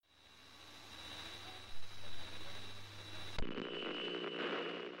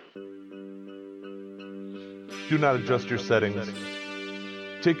Do not adjust your settings.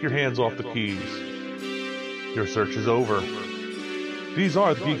 Take your hands off the keys. Your search is over. These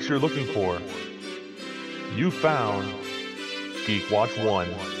are the geeks you're looking for. You found Geek Watch 1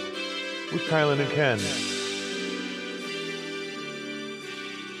 with Kylan and Ken.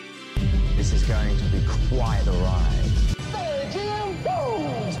 This is going to be quite a ride. Hey, Jim,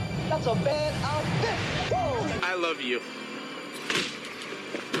 whoa! That's a bad outfit. Whoa! I love you.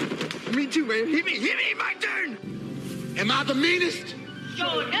 Me too, man. Hit me, my turn. Am I the meanest?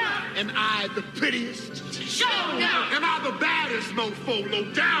 Sure enough. Am I the prettiest? Sure enough. Am I the baddest mofo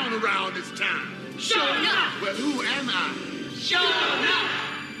low down around this town? Sure enough. Well, who am I? Sure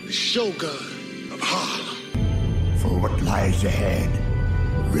enough. The Shogun of Harlem. For what lies ahead,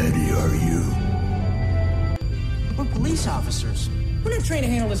 ready are you? We're police officers. We're not trained to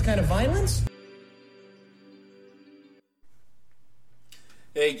handle this kind of violence.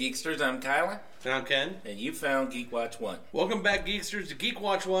 Hey Geeksters, I'm Kylan. And I'm Ken. And you found Geek Watch 1. Welcome back, Geeksters, to Geek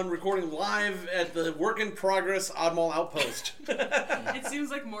Watch 1, recording live at the Work in Progress Oddmall Outpost. It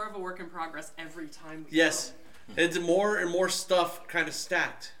seems like more of a work in progress every time we Yes. go. It's more and more stuff kind of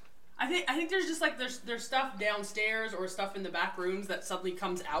stacked. I think there's just like there's stuff downstairs or stuff in the back rooms that suddenly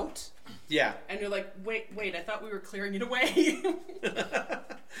comes out. Yeah. And you're like, wait, I thought we were clearing it away.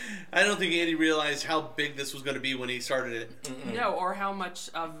 I don't think Andy realized how big this was going to be when he started it. Mm-mm. No, or how much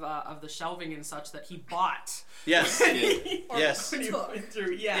of the shelving and such that he bought. Yes. Yes. When he went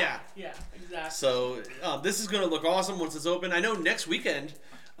through. Yeah, exactly. So this is going to look awesome once it's open. I know next weekend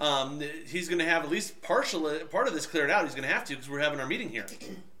he's going to have at least part of this cleared out. He's going to have to because we're having our meeting here.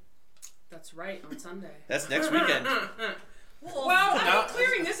 That's right, on Sunday. That's next weekend. Well, I'm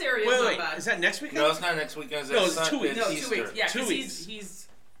clearing this area. Wait, is that next weekend? No, it's not next weekend. No, it's 2 weeks. No, 2 weeks. Yeah, 2 weeks. He's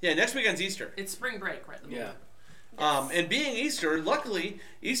yeah, next weekend's Easter. It's spring break, right? Yeah. And being Easter, luckily,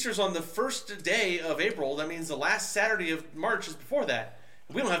 Easter's on the first day of April. That means the last Saturday of March is before that.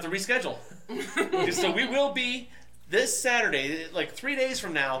 We don't have to reschedule. So we will be this Saturday, like 3 days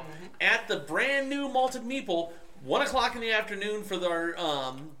from now, at the brand new Malted Meeple, 1 o'clock in the afternoon for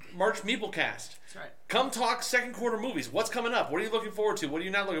our March Meeple cast. That's right. Come talk second quarter movies. What's coming up? What are you looking forward to? What are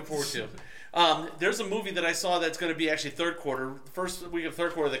you not looking forward to? There's a movie that I saw that's going to be actually third quarter, first week of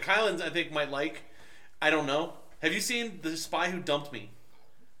third quarter, that Kylan, I think, might like. I don't know. Have you seen The Spy Who Dumped Me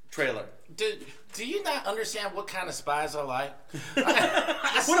trailer? Do you not understand what kind of spies I like? Well,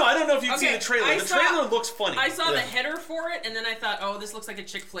 no, I don't know if you've seen the trailer. The trailer looks funny. I saw the header for it, and then I thought, oh, this looks like a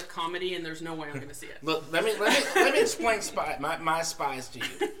chick flick comedy, and there's no way I'm going to see it. Look, let me explain my spies to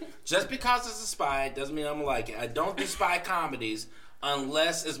you. Just because it's a spy doesn't mean I'm gonna like it. I don't do spy comedies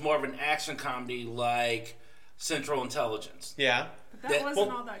unless it's more of an action comedy like Central Intelligence. Yeah. But that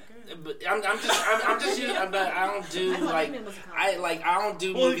wasn't all that good. But I'm just using. I don't do I don't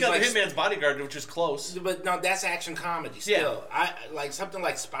do. Well, you movies got like The Hitman's Bodyguard, which is close. But no, that's action comedy. Still, I like something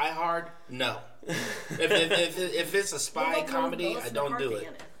like Spy Hard. No, if it's a spy comedy, I don't do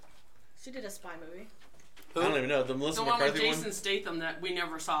it. She did a spy movie. I don't even know. The Melissa one with McCarthy Jason Statham that we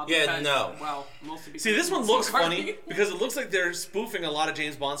never saw. Yeah, because, no. Well, mostly because See, this one looks McCarthy. funny because it looks like they're spoofing a lot of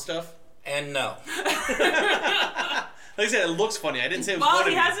James Bond stuff. And no. Like I said, it looks funny. I didn't say it was Well,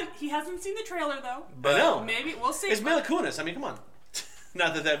 funny. he hasn't seen the trailer though. But no. Maybe we'll see. It's Mila Kunis. I mean, come on.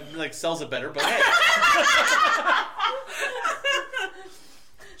 Not that like sells it better, but hey.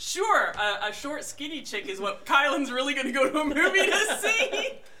 Sure, a short, skinny chick is what Kylan's really going to go to a movie to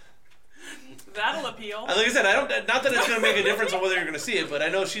see. That'll appeal. Like I said, I don't. Not that it's going to make a difference on whether you're going to see it, but I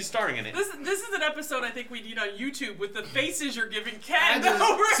know she's starring in it. This is an episode I think we need on YouTube with the faces you're giving Ken.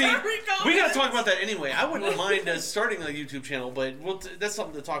 See, we got to talk about that anyway. I wouldn't mind starting a YouTube channel, but that's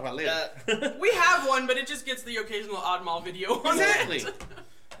something to talk about later. We have one, but it just gets the occasional oddmall video on Exactly.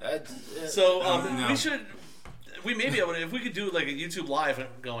 it. So no. we may be able to, if we could do like a YouTube live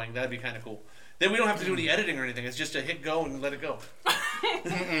going, that'd be kind of cool. Then we don't have to do any editing or anything. It's just a hit go and let it go.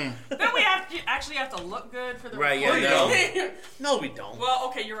 Then we actually have to look good for the right. recording. Yeah, no, we don't. Well,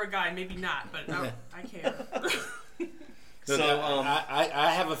 okay, you're a guy, maybe not, but I care. So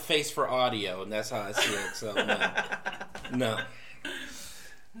I have a face for audio, and that's how I see it. So no.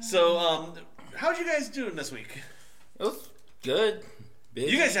 So how'd you guys do this week? It was good.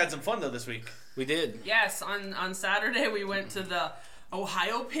 Busy. You guys had some fun though this week. We did. Yes, on Saturday we went to the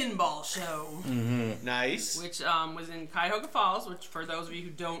Ohio Pinball Show. Mm-hmm. Nice. Which was in Cuyahoga Falls, which for those of you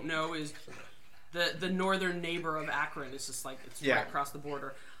who don't know is the northern neighbor of Akron. It's just like it's right across the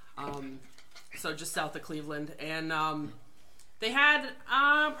border. So just south of Cleveland. And they had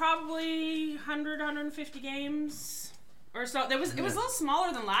probably 150 games or so. It was a little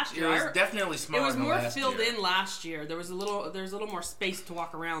smaller than last year. It was definitely smaller. It was than more last filled year. in last year. There was a little more space to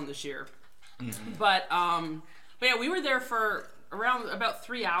walk around this year. Mm-hmm. But But yeah, we were there for around about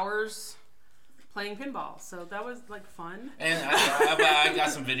 3 hours playing pinball, so that was like fun. And I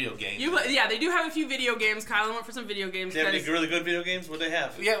got some video games. Yeah, they do have a few video games. Kylan went for some video games. They have any really good video games? What do they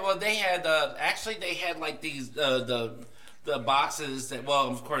have? Yeah, well, they had they had like these the boxes that. Well,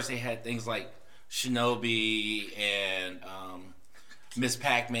 of course, they had things like Shinobi and Miss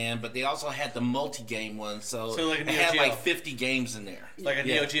Pac-Man, but they also had the multi-game ones. So like a they Neo had Geo. like 50 games in there, Like a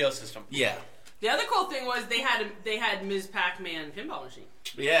Neo Geo system. Yeah. The other cool thing was they had Ms. Pac-Man pinball machine.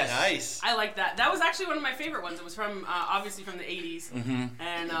 Yes. Nice. I like that. That was actually one of my favorite ones. It was from obviously from the 80s,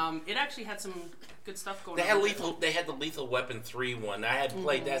 and it actually had some good stuff going on. They had the Lethal Weapon 3 one. I hadn't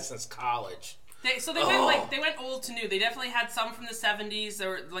played that since college. They went old to new. They definitely had some from the 70s.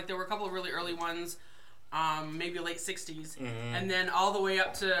 There were a couple of really early ones, maybe late 60s, and then all the way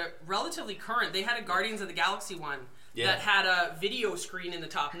up to relatively current. They had a Guardians of the Galaxy one. Yeah. That had a video screen in the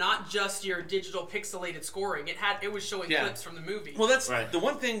top, not just your digital pixelated scoring. It was showing clips from the movie. Well, that's the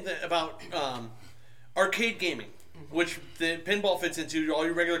one thing about arcade gaming, which the pinball fits into, all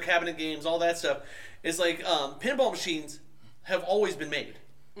your regular cabinet games, all that stuff, is like pinball machines have always been made.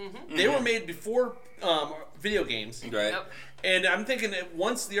 They were made before video games. Right. Yep. And I'm thinking that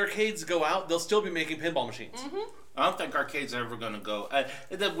once the arcades go out, they'll still be making pinball machines. I don't think arcades are ever going to go.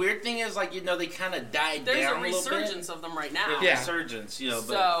 The weird thing is, like, they kind of died There's down a a little bit. resurgence of them right now. Yeah, resurgence,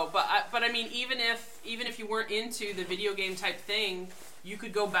 But I mean, even if you weren't into the video game type thing, you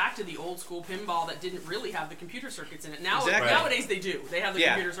could go back to the old school pinball that didn't really have the computer circuits in it. Nowadays they do. They have the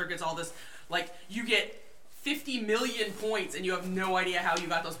computer circuits. All this, like, you get 50 million points and you have no idea how you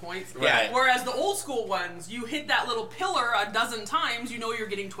got those points. Right. Whereas the old school ones, you hit that little pillar a dozen times, you're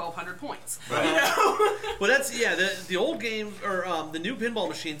getting 1,200 points. Right. Well, that's the old game or the new pinball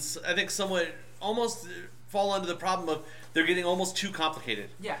machines. I think somewhat almost fall under the problem of they're getting almost too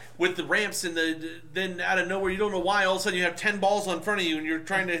complicated. Yeah. With the ramps and then out of nowhere you don't know why all of a sudden you have 10 balls in front of you and you're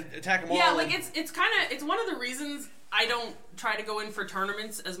trying to attack them all. Yeah, like it's one of the reasons I don't try to go in for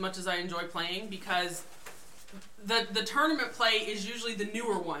tournaments as much as I enjoy playing, because the tournament play is usually the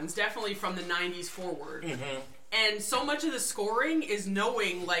newer ones, definitely from the 90s forward. And so much of the scoring is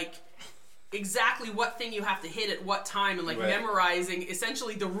knowing, like, exactly what thing you have to hit at what time and, like, memorizing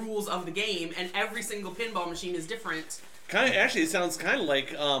essentially the rules of the game, and every single pinball machine is different. Actually, it sounds kind of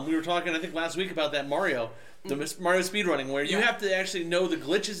like we were talking, I think, last week about that Mario speedrunning, where you have to actually know the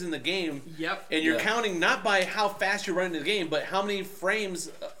glitches in the game. Yep. And you're counting not by how fast you're running the game, but how many frames,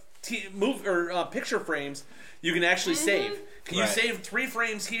 picture frames you can actually save. Can you save 3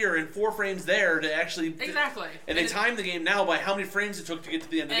 frames here and 4 frames there to actually... Exactly. And they time the game now by how many frames it took to get to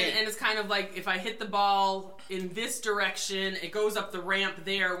the end of the game. And it's kind of like, if I hit the ball in this direction, it goes up the ramp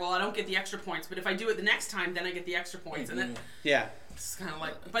there, well, I don't get the extra points. But if I do it the next time, then I get the extra points. And then it's kind of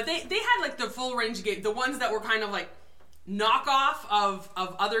like... But they had, like, the full range game. The ones that were kind of, like, knockoff of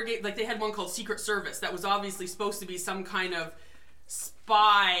other games. Like, they had one called Secret Service that was obviously supposed to be some kind of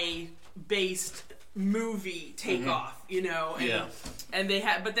spy-based movie takeoff, and they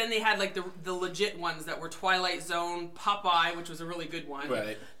had, but then they had like the legit ones that were Twilight Zone, Popeye, which was a really good one.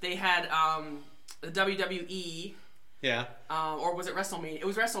 Right. They had the WWE. Yeah. Or was it WrestleMania? It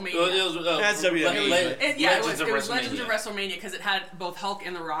was WrestleMania. That's WWE. It was Legends of WrestleMania, because it had both Hulk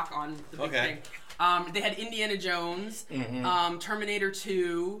and The Rock on the big thing. They had Indiana Jones, Terminator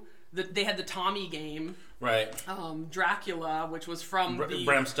 2. They had the Tommy game. Right. Dracula, which was from the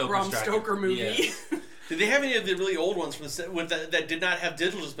Bram Stoker movie. Yeah. Did they have any of the really old ones from that did not have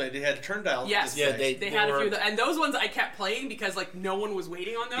digital display? They had turn dial. Yes, display. they had a few of and those ones I kept playing because like no one was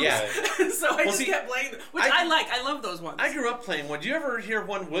waiting on those. Yeah. So I kept playing, which I like. I love those ones. I grew up playing one. Did you ever hear of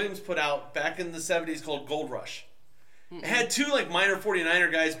one Williams put out back in the 70s called Gold Rush? It had 2 like minor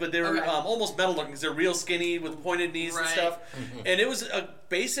 49er guys, but they were almost metal looking because they're real skinny with pointed knees and stuff. And it was a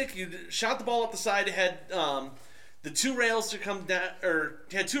basic. You shot the ball up the side. It had the 2 rails to come down, or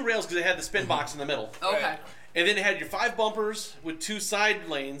it had 2 rails because it had the spin box in the middle. Okay. And then it had your 5 bumpers with 2 side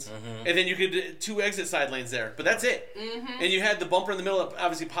lanes, and then you could 2 exit side lanes there. But that's it. And you had the bumper in the middle that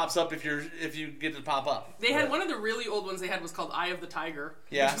obviously pops up if you get it to pop up. They had one of the really old ones they had was called Eye of the Tiger.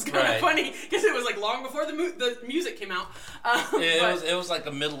 Yeah, which was kind of funny because it was like long before the music came out. It was like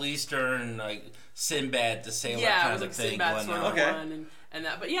a Middle Eastern like Sinbad the Sailor kind of thing going on. Okay. And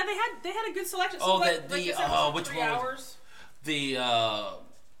that, but yeah, they had a good selection. So which 3 one? hours? The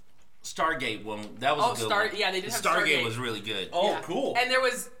Stargate one. That was a good one. Yeah, they did have Stargate was really good. Oh, cool. And there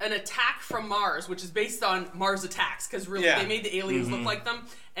was an Attack from Mars, which is based on Mars Attacks, because really they made the aliens look like them.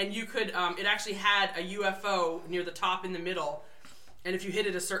 And you could, it actually had a UFO near the top in the middle. And if you hit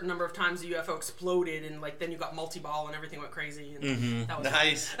it a certain number of times, the UFO exploded, and like then you got multi-ball and everything went crazy. And that was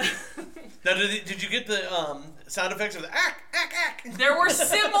nice. Now, did you get the sound effects of the ack, ack, ack? There were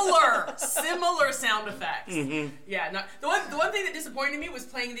similar sound effects. Yeah. No, the one thing that disappointed me was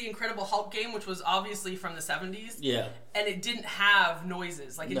playing the Incredible Hulk game, which was obviously from the 70s. Yeah. And it didn't have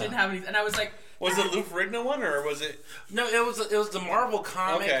noises. Like it didn't have any. And I was like, was it Lou Ferrigno one or was it? No, it was the Marvel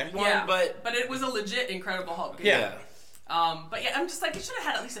comic one, but it was a legit Incredible Hulk game. Yeah. But yeah, I'm just like, it should have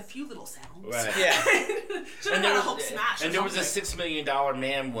had at least a few little sounds. Right. Yeah. Should have had a Hulk smash. And there was a $6 million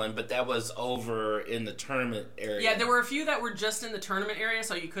man one, but that was over in the tournament area. Yeah, there were a few that were just in the tournament area,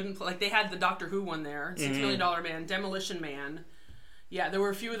 so you couldn't play. Like they had the Doctor Who one there, $6 million man, Demolition Man. Yeah, there were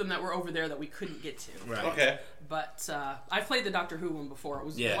a few of them that were over there that we couldn't get to. Right. Okay. But I've played the Doctor Who one before. It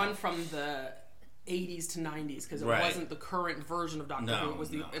was one from the 80s to 90s because it wasn't the current version of Doctor Who.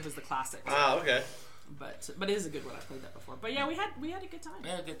 It was the classic. Ah, okay. But it is a good one. I played that before. But yeah, we had a good time.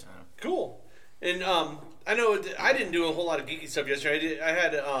 Yeah, a good time. Cool. And I know I didn't do a whole lot of geeky stuff yesterday.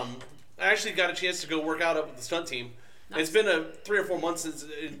 I actually got a chance to go work out up with the stunt team. Nice. It's been 3 or 4 months since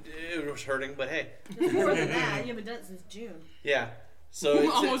it was hurting, but hey. More than that, you haven't done it since June. Yeah.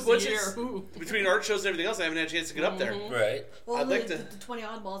 So almost a year. Between art shows and everything else, I haven't had a chance to get up there. Right. Well, I'd like the 20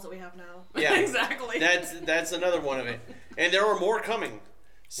 oddballs that we have now. Yeah, exactly. That's another one of it, and there are more coming.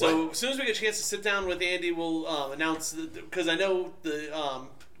 So as soon as we get a chance to sit down with Andy, we'll announce because I know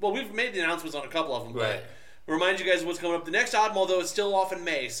we've made the announcements on a couple of them, right. But remind you guys of what's coming up. The next Oddball though is still off in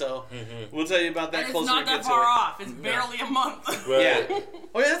May, so we'll tell you about that closer to it. It's not that far off. It's barely a month. Right. Yeah.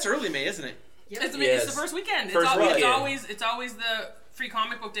 Oh yeah, that's early May, isn't it? Yep. It's the first weekend. It's always the free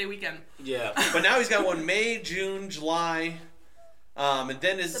comic book day weekend. Yeah. But now he's got one May, June, July, and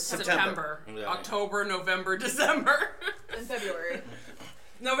then is September. Yeah. October, November, December, and February.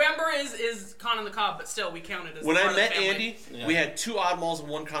 November is Con on the Cob, but still we count it as when I met Andy, we had 2 Oddballs and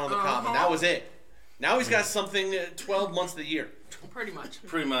 1 Con on the Cob, and that was it. Now he's got something 12 months of the year. Pretty much.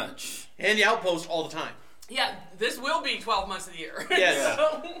 Pretty much. And the Outpost all the time. Yeah, this will be 12 months of the year. Yes.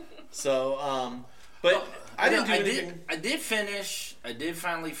 But I didn't do anything. I did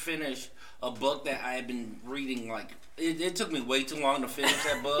finally finish a book that I had been reading. Like it took me way too long to finish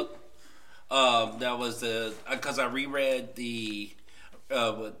that book. That was because I reread the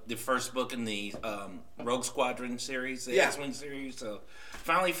first book in the Rogue Squadron series, the X-Wing series. So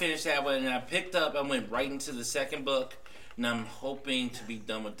finally finished that one, and I went right into the second book, and I'm hoping to be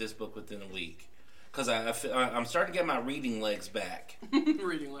done with this book within a week. Because I'm starting to get my reading legs back.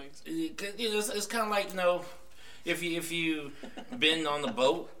 Reading legs. It's kind of like, if you been on the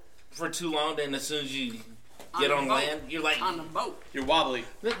boat for too long, then as soon as you get on land, you're like... On the boat. You're wobbly.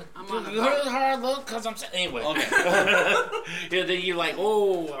 I'm on the boat. Hard look, because I'm... Anyway. Okay. Yeah, then you're like,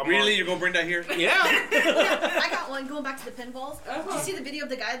 oh... Really? You're going to bring that here? Yeah. I got one going back to the pinballs. Did you see the video of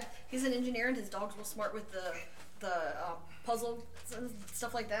the guy? He's an engineer, and his dog's real smart with the puzzle and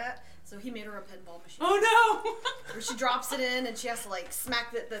stuff like that. So he made her a pinball machine. Oh no! Where she drops it in and she has to like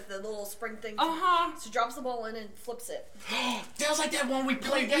smack the little spring thing. She drops the ball in and flips it. That was like that one we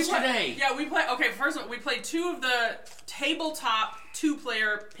played yesterday. We played. Okay, first we played 2 of the tabletop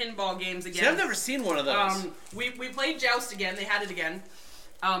 2-player pinball games again. See, I've never seen one of those. We played Joust again. They had it again.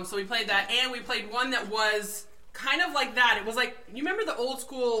 So we played that, and we played one that was kind of like that. It was like, you remember the old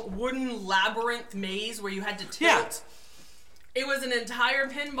school wooden labyrinth maze where you had to tilt? Yeah. It was an entire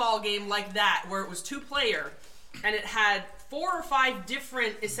pinball game like that, where it was 2-player, and it had 4 or 5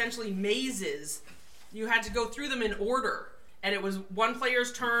 different, essentially, mazes. You had to go through them in order, and it was one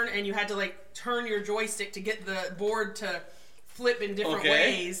player's turn, and you had to, like, turn your joystick to get the board to flip in different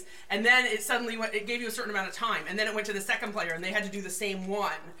ways, and then it suddenly it gave you a certain amount of time, and then it went to the second player, and they had to do the same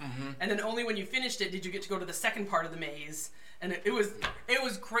one, and then only when you finished it did you get to go to the second part of the maze. And it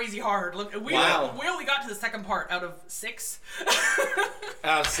was crazy hard. We only got to the second part out of 6.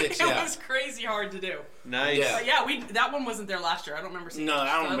 Out of 6, yeah. It was crazy hard to do. Nice. Yeah, that one wasn't there last year. I don't remember seeing it. No,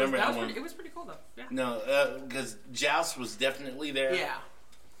 I don't remember that one. It was pretty cool though. Yeah. No, because Joust was definitely there. Yeah.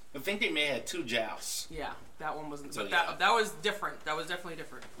 I think they may have had 2 Jousts. Yeah, that one wasn't. So, that was different. That was definitely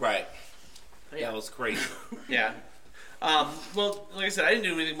different. Right. That was crazy. Yeah. Well, like I said, I didn't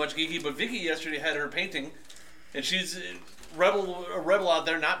do anything much geeky, but Vicky yesterday had her painting, and she's a rebel out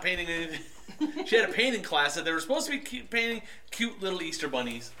there not painting anything. She had a painting class that they were supposed to be painting cute little Easter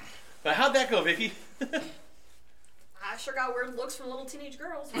bunnies. But how'd that go, Vicky? I sure got weird looks from little teenage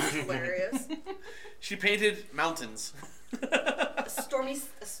girls, which is hilarious. She painted mountains. A stormy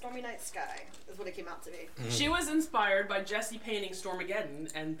Stormy Night Sky is what it came out to be. She was inspired by Jesse painting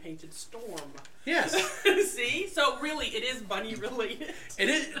Stormageddon and painted Storm. Yes. See? So really, it is bunny related. It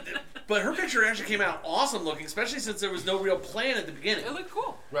is, but her picture actually came out awesome looking, especially since there was no real plan at the beginning. It looked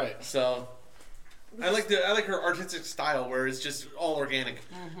cool. Right. So I like her artistic style where it's just all organic.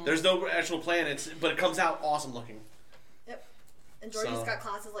 There's no actual plan, but it comes out awesome looking. Yep. And Georgie's got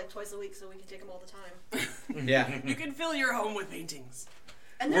classes like twice a week, so we can take them all the time. Yeah. You can fill your home with paintings.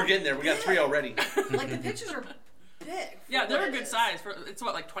 And we're getting there. We got 3 already. Like the pictures are big. Yeah, they're a good size. It's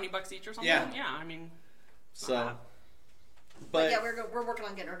what, like $20 each or something? Yeah. Yeah, I mean. So. But yeah, we're working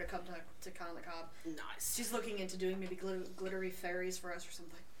on getting her to come to Con on the Cob. Nice. She's looking into doing maybe glittery fairies for us or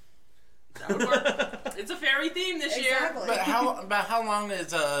something. That would work. It's a fairy theme this year. But how long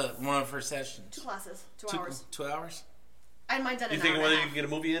is one of her sessions? 2 classes, 2 hours. 2 hours? I had mine done You an thinking hour whether and you a can get a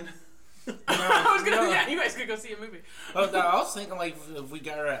movie in? Yeah, you guys could go see a movie. Oh, no, I was thinking like if we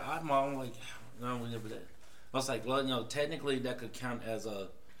got her at Oddmall, I'm like, no, we never did. I was like, well, technically that could count as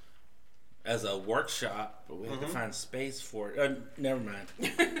a workshop, but we have to find space for it. Never mind.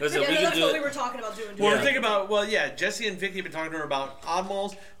 that's what we were talking about doing. Well, we're thinking about, Jesse and Vicky have been talking to her about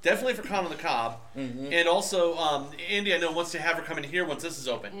Oddmalls, definitely for Con on the Cob. And also, Andy, I know, wants to have her come in here once this is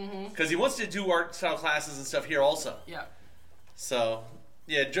open. Because he wants to do art style classes and stuff here also. Yeah. So,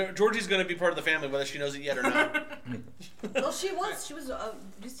 yeah, Georgie's going to be part of the family, whether she knows it yet or not. Well, she was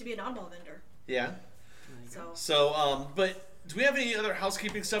used to be an Oddball vendor. Yeah. So, but do we have any other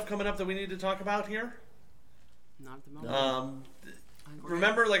housekeeping stuff coming up that we need to talk about here? Not at the moment.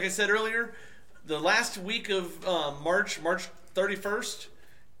 Remember, like I said earlier, the last week of March 31st,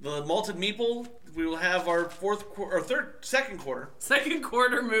 the Malted Meeple, we will have our second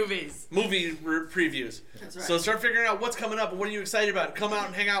quarter movies. Movie previews. That's right. So start figuring out what's coming up and what are you excited about. Come out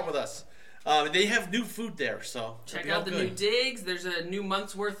and hang out with us. They have new food there, so check out the new digs. There's a new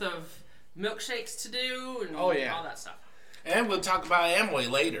month's worth of milkshakes to do and all that stuff. And we'll talk about Amway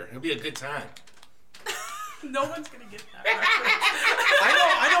later. It'll be a good time. No one's gonna get that.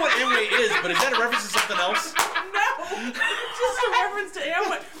 I know what Amway is, but is that a reference to something else? No, just a reference to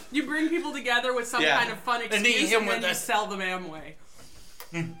Amway. You bring people together with some kind of fun excuse, and then you sell them Amway.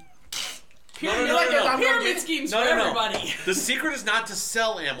 Pyramid schemes for everybody. The secret is not to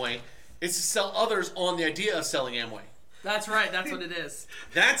sell Amway; it's to sell others on the idea of selling Amway. That's right. That's what it is.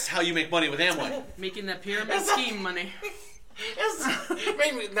 That's how you make money with Amway. Making that pyramid scheme money.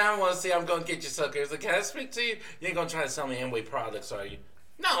 Maybe now I want to see. I'm going to get you suckers. Like, can I speak to you? You ain't going to try to sell me Amway products, are you?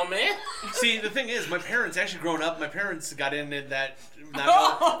 No, man. See, the thing is, my parents actually growing up, my parents got into that.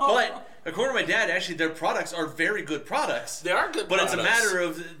 But according to my dad, actually, their products are very good products. They are good products. But it's a matter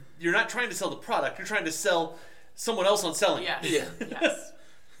of, you're not trying to sell the product. You're trying to sell someone else on selling it. Yes.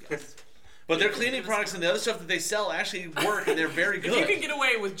 But their cleaning products and the other stuff that they sell actually work, and they're very good. If you can get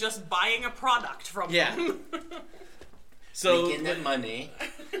away with just buying a product from them. So making that money.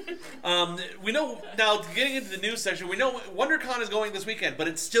 We know now. Getting into the news section, we know WonderCon is going this weekend, but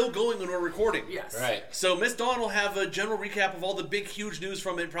it's still going when we're recording. Yes. Right. So Miss Dawn will have a general recap of all the big, huge news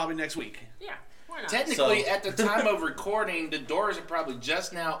from it probably next week. Yeah. Why not? Technically, at the time of recording, the doors are probably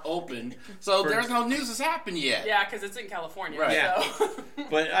just now opened, so there's no news that's happened yet. Yeah, because it's in California. Right. Yeah. So.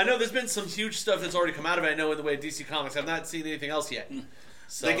 But I know there's been some huge stuff that's already come out of it. I know in the way of DC Comics. I've not seen anything else yet.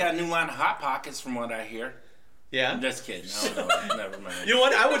 So. They got a new line of Hot Pockets, from what I hear. Yeah. I'm just kidding. No, never mind. You know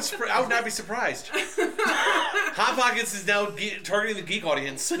what? I would not be surprised. Hot Pockets is now targeting the geek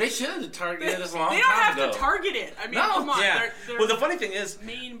audience. They should have targeted us a long time ago. They don't have to target it. I mean, come on. Yeah. They're well, the funny thing is,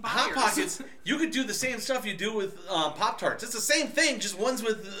 Hot Pockets, you could do the same stuff you do with Pop-Tarts. It's the same thing, just one's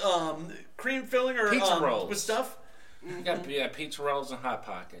with cream filling or pizza rolls with stuff. You got pizza rolls and Hot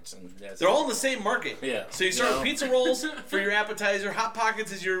Pockets. And they're all in the same market. Yeah. So you start with pizza rolls for your appetizer, Hot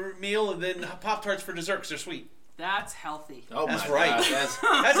Pockets is your meal, and then Pop-Tarts for dessert because they're sweet. That's healthy. Oh, that's my right.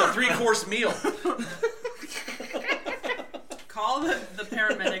 God, that's a 3-course meal. Call the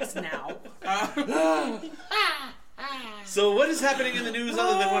paramedics now. So what is happening in the news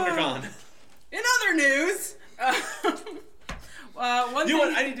other than WonderCon? In other news, one you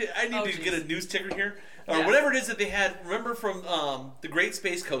know thing. what? I need to get a news ticker here. Or Yeah. whatever it is that they had, remember from the Great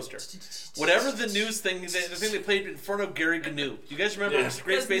Space Coaster. Whatever the news thing, the thing they played in front of Gary Gnu. Do you guys remember the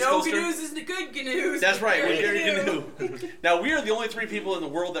Great Space Coaster? No Gnu's is the good Gnu's. That's right, with Gary Gnu. Now, we are the only 3 people in the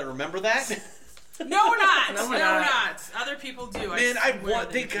world that remember that. No, we're not. No, No, we're we're not. not. Other people do. Man,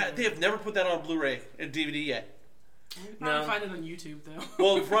 they have never put that on Blu-ray and DVD yet. You can probably find it on YouTube, though.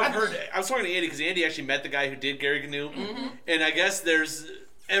 Well, from what I've heard, I was talking to Andy because Andy actually met the guy who did Gary Gnu. And I guess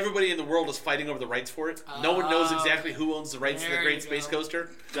everybody in the world is fighting over the rights for it. No one knows exactly who owns the rights to the Great Space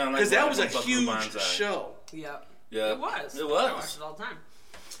Coaster. Because that was a huge show. Yep. Yeah. It was. It I was. watched it all the time.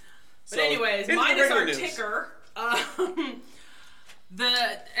 But anyways, mine is our ticker.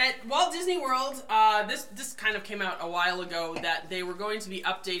 At Walt Disney World, this kind of came out a while ago that they were going to be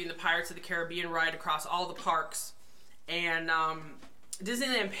updating the Pirates of the Caribbean ride across all the parks, and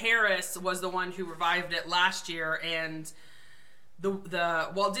Disneyland Paris was the one who revived it last year, and the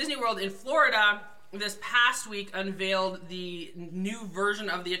Walt Disney World in Florida this past week unveiled the new version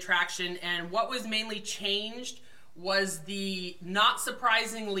of the attraction, and what was mainly changed was the, not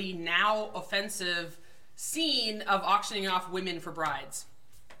surprisingly now offensive, scene of auctioning off women for brides.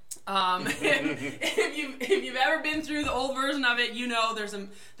 If you've ever been through the old version of it, you know there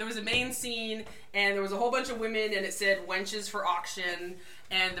was a main scene and there was a whole bunch of women and it said wenches for auction,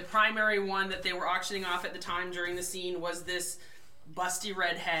 and the primary one that they were auctioning off at the time during the scene was this busty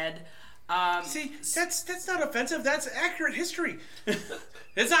redhead. See, that's not offensive. That's accurate history.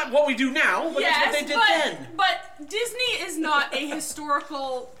 It's not what we do now, but that's what they did then. But Disney is not a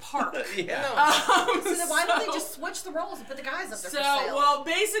historical park. Yeah. So then why don't they just switch the roles and put the guys up there for sale? Well,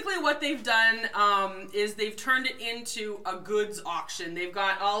 basically what they've done is they've turned it into a goods auction. They've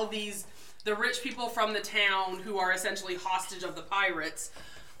got all of these, the rich people from the town who are essentially hostage of the pirates,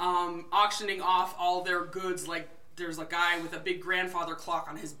 auctioning off all their goods, like there's a guy with a big grandfather clock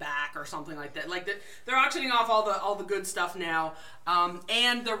on his back or something like that. Like they're auctioning off all the good stuff now.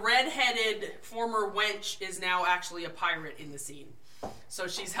 And the redheaded former wench is now actually a pirate in the scene, so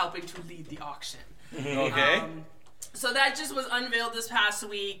she's helping to lead the auction. Okay. So that just was unveiled this past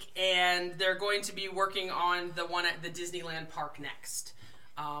week, and they're going to be working on the one at the Disneyland Park next.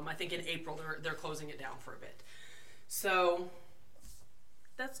 I think in April they're closing it down for a bit. So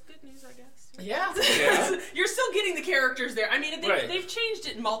that's good news, I guess. Yeah. You're still getting the characters there. I mean, they've changed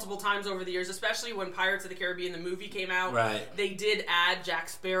it multiple times over the years, especially when Pirates of the Caribbean, the movie, came out. Right. They did add Jack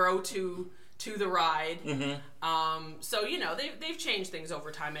Sparrow to the ride. Mm-hmm. So, you know, they've changed things over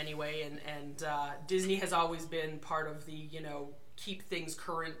time anyway, and Disney has always been part of the, you know, keep things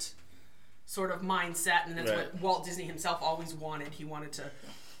current sort of mindset, and that's what Walt Disney himself always wanted. He wanted to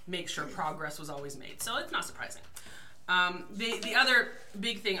make sure progress was always made. So it's not surprising. The other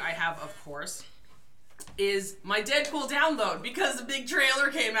big thing I have, of course, is my Deadpool download, because the big trailer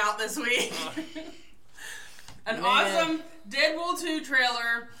came out this week. An awesome Deadpool 2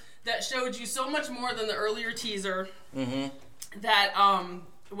 trailer that showed you so much more than the earlier teaser. Mm-hmm. That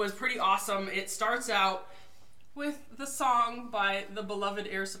was pretty awesome. It starts out with the song by the beloved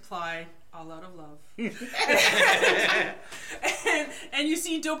Air Supply, All Out of Love. and you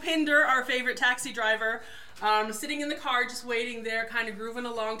see Dopinder, our favorite taxi driver, sitting in the car just waiting there, kind of grooving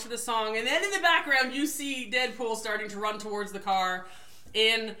along to the song. And then in the background, you see Deadpool starting to run towards the car,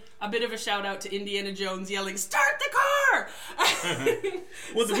 in a bit of a shout out to Indiana Jones yelling, "Start the car!"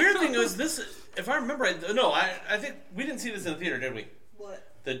 Well, the weird thing is this, if I remember right, I think we didn't see this in the theater, did we? What?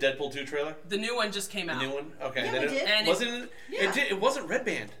 The Deadpool 2 trailer? The new one just came out. The new one? Okay. Yeah, we did. And it wasn't Red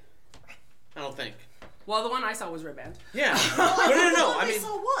Band, I don't think. Well, the one I saw was Red Band. Yeah. No, I mean,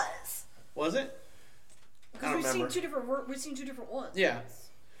 saw was. Was it? Because we've seen two different ones. Yeah.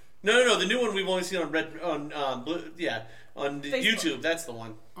 No. The new one we've only seen on on YouTube. That's the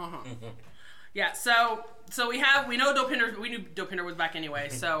one. Yeah. So we know Dopinder. We knew Dopinder was back anyway.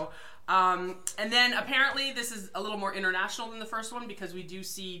 So and then apparently this is a little more international than the first one, because we do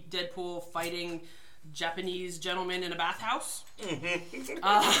see Deadpool fighting Japanese gentlemen in a bathhouse. The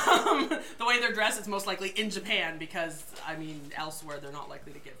way they're dressed, it's most likely in Japan, because I mean elsewhere they're not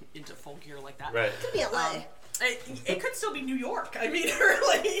likely to get into full gear like that. Right. Could be LA. It could still be New York. I mean,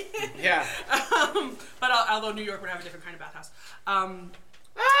 really. Yeah. But although New York would have a different kind of bathhouse.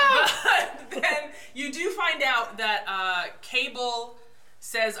 But then you do find out that Cable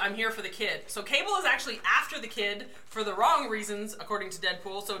says, "I'm here for the kid." So Cable is actually after the kid for the wrong reasons, according to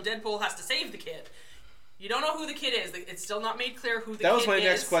Deadpool. So Deadpool has to save the kid. You don't know who the kid is. It's still not made clear who the kid is. That was my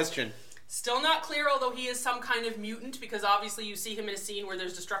next question. Still not clear, although he is some kind of mutant, because obviously you see him in a scene where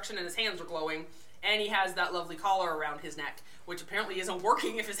there's destruction and his hands are glowing, and he has that lovely collar around his neck, which apparently isn't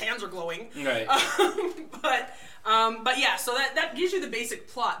working if his hands are glowing. Right. But yeah, so that gives you the basic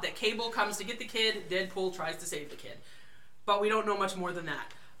plot, that Cable comes to get the kid, Deadpool tries to save the kid. But we don't know much more than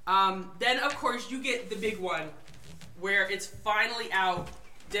that. Then, of course, you get the big one, where it's finally out.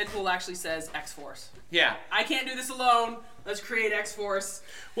 Deadpool actually says X-Force. Yeah. I can't do this alone. Let's create X-Force.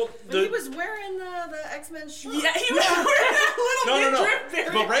 Well, he was wearing the X-Men shirt. Yeah, he was wearing that little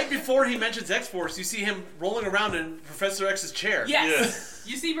midriff But right before he mentions X-Force, you see him rolling around in Professor X's chair. Yes.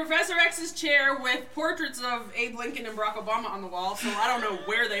 You see Professor X's chair with portraits of Abe Lincoln and Barack Obama on the wall, so I don't know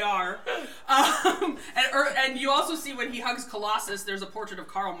where they are. And you also see when he hugs Colossus, there's a portrait of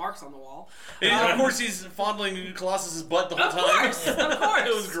Karl Marx on the wall. Of course, he's fondling Colossus's butt the whole time. Of course.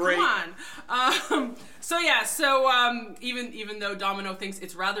 It was great. Come on. Even though Domino thinks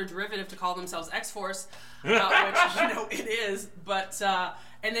it's rather derivative to call themselves X-Force, which, it is, but...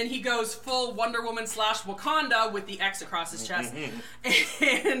 and then he goes full Wonder Woman / Wakanda with the X across his chest.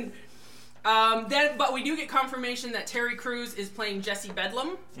 And but we do get confirmation that Terry Crews is playing Jesse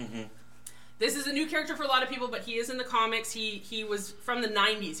Bedlam. Mm-hmm. This is a new character for a lot of people, but he is in the comics. He was from the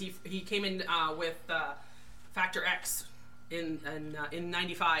 90s. He came in with Factor X in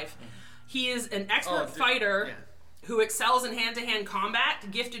 95. Mm-hmm. He is an expert fighter who excels in hand-to-hand combat,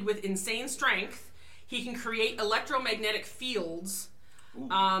 gifted with insane strength. He can create electromagnetic fields.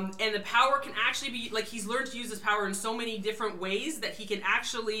 And the power can actually be, he's learned to use his power in so many different ways that he can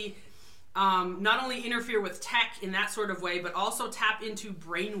actually not only interfere with tech in that sort of way, but also tap into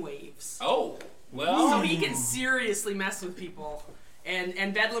brain waves. Oh, well. So he can seriously mess with people.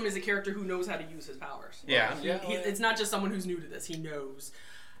 And Bedlam is a character who knows how to use his powers. Yeah. It's not just someone who's new to this. He knows.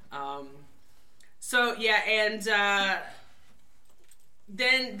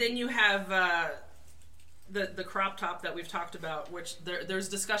 Then you have... The crop top that we've talked about, which there's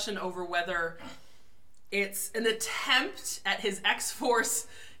discussion over whether it's an attempt at his X-Force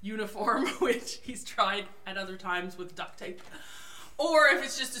uniform, which he's tried at other times with duct tape, or if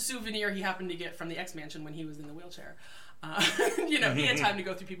it's just a souvenir he happened to get from the X-Mansion when he was in the wheelchair. He had time to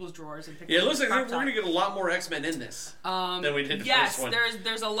go through people's drawers and pick. Yeah, it looks like we're going to get a lot more X-Men in this than we did the first one. Yes,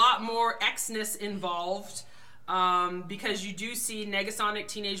 there's a lot more X-ness involved because you do see Negasonic,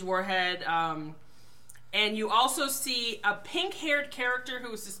 Teenage Warhead. And you also see a pink-haired character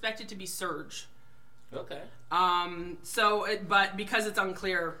who is suspected to be Surge. Okay. But because it's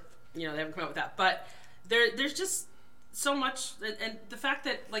unclear, they haven't come up with that. But there's just so much, and the fact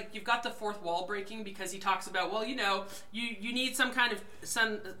that you've got the fourth wall breaking because he talks about, you need some kind of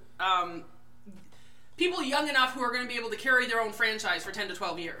people young enough who are going to be able to carry their own franchise for 10 to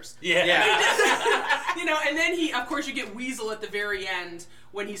 12 years. Yeah. And then of course you get Weasel at the very end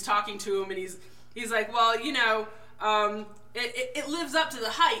when he's talking to him, and he's like, it lives up to the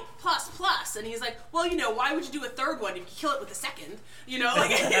hype, plus. And he's like, why would you do a third one if you kill it with a second? They're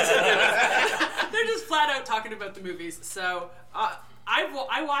just flat out talking about the movies. So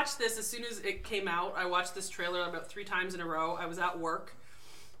I watched this as soon as it came out. I watched this trailer about 3 times in a row. I was at work.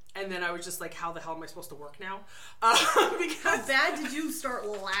 And then I was just like, how the hell am I supposed to work now? Because how bad did you start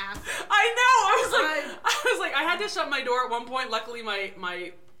laughing? I know. I was like, I had to shut my door at one point. Luckily,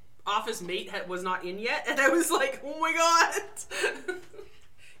 my office mate was not in yet, and I was like, oh my god.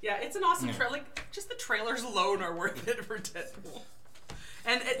 Yeah, it's an awesome trailer. Just the trailers alone are worth it for Deadpool.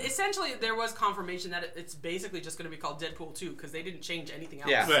 And essentially, there was confirmation that it's basically just going to be called Deadpool 2 because they didn't change anything else.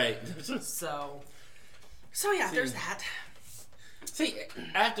 Yeah, right. So yeah, there's that. See,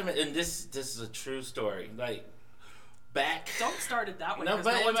 I have to admit, and this is a true story. Back. Don't start it that way. No,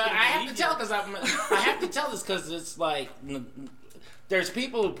 but I have to tell because I have to tell this because it's there's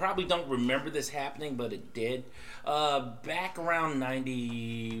people who probably don't remember this happening, but it did. Back around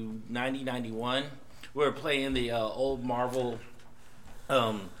 91, we were playing the old Marvel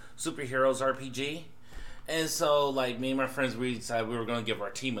Superheroes RPG. And so, me and my friends, we decided we were going to give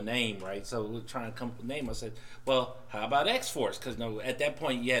our team a name, right? So we were trying to come up with a name. I said, well, how about X-Force? Because at that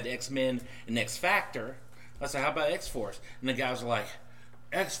point, you had X-Men and X-Factor. I said, how about X-Force? And the guys were like,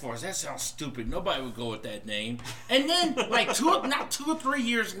 X-Force, that sounds stupid. Nobody would go with that name. And then, 2 or 3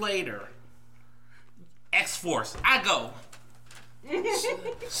 years later, X-Force, I go,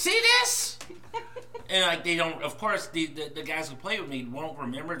 see this? And they don't, of course, the guys who play with me won't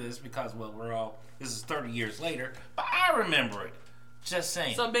remember this because, this is 30 years later, but I remember it. Just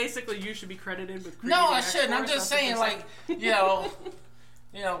saying. So basically, you should be credited with. No, I shouldn't. I'm just saying,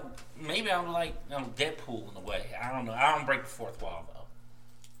 maybe I'm Deadpool in a way. I don't know. I don't break the fourth wall though,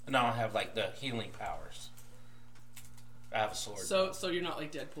 and I don't have the healing powers. I have a sword. So you're not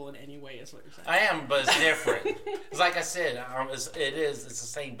like Deadpool in any way, is what you're saying. I am, but it's different. It's like I said, it's the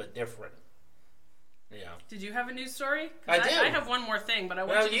same but different. Yeah. Did you have a news story? I do. I have one more thing, but I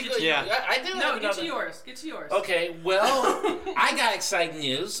want you to get to yours. I do. No, get to yours. Get to yours. Okay. Well, I got exciting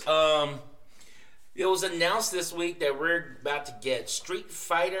news. It was announced this week that we're about to get Street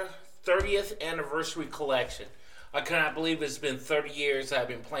Fighter 30th Anniversary Collection. I cannot believe it's been 30 years I've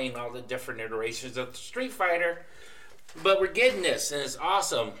been playing all the different iterations of Street Fighter, but we're getting this, and it's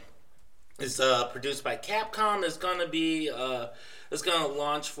awesome. It's produced by Capcom. It's going to be... It's going to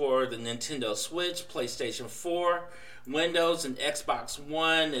launch for the Nintendo Switch, PlayStation 4, Windows and Xbox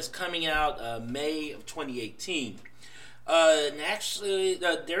One. Is coming out May of 2018. And actually,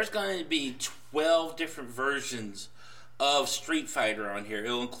 there's going to be 12 different versions of Street Fighter on here.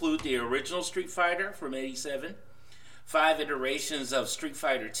 It'll include the original Street Fighter from '87, 5 iterations of Street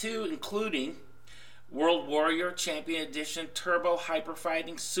Fighter 2, including World Warrior, Champion Edition, Turbo, Hyper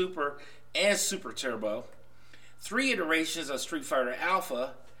Fighting, Super, and Super Turbo, 3 iterations of Street Fighter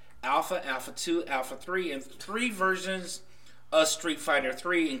Alpha, Alpha, Alpha 2, Alpha 3, and 3 versions of Street Fighter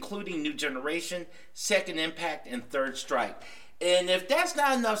 3, including New Generation, Second Impact, and Third Strike. And if that's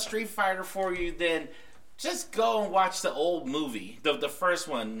not enough Street Fighter for you, then just go and watch the old movie, the first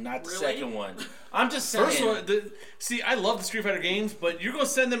one, not the second one. I'm just saying. First one, see, I love the Street Fighter games, but you're going to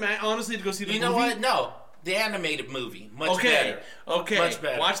send them, honestly, to go see the movie? You know what? No. The animated movie. Much better. Okay. Much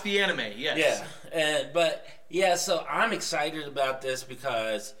better. Watch the anime, yes. Yeah. So I'm excited about this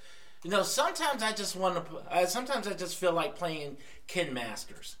because, sometimes I just sometimes I just feel like playing Ken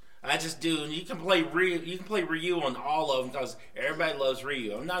Masters. I just do, and you can play Ryu on all of them because everybody loves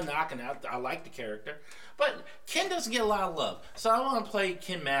Ryu. I'm not knocking out. I like the character, but Ken doesn't get a lot of love, so I want to play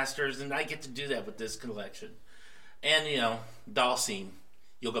Ken Masters, and I get to do that with this collection. And Dhalsim,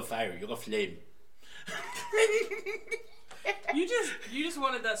 Yoga Fire, Yoga Flame. You just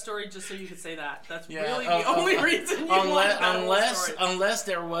wanted that story just so you could say that. That's really the only reason you wanted that story. Unless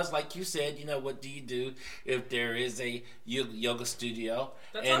there was, like you said, what do you do if there is a yoga studio?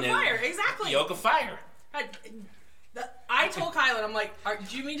 That's on fire, exactly. Yoga Fire. I told Kylan, I'm like,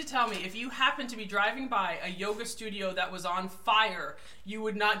 do you mean to tell me if you happen to be driving by a yoga studio that was on fire, you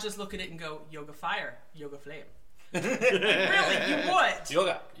would not just look at it and go, Yoga Fire, Yoga Flame? Really, you would.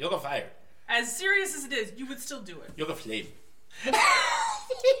 Yoga Fire. As serious as it is, you would still do it. Yoga Flame.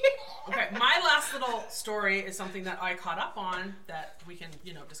 Okay, my last little story is something that I caught up on that we can,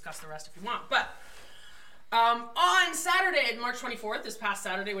 discuss the rest if you want. But on Saturday, March 24th, this past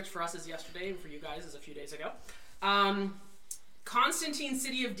Saturday, which for us is yesterday and for you guys is a few days ago, Constantine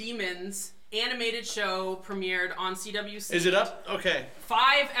City of Demons animated show premiered on CWC. Is it up? Okay.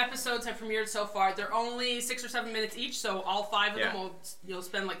 5 episodes have premiered so far. They're only 6 or 7 minutes each, so all 5 of them will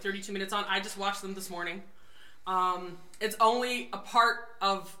spend like 32 minutes on. I just watched them this morning. It's only a part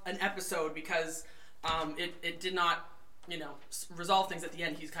of an episode because it did not, resolve things at the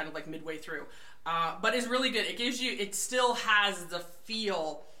end. He's kind of like midway through. But it's really good. It still has the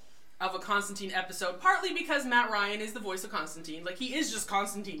feel of a Constantine episode, partly because Matt Ryan is the voice of Constantine. Like, he is just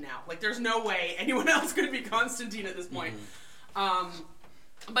Constantine now. Like, there's no way anyone else could be Constantine at this point.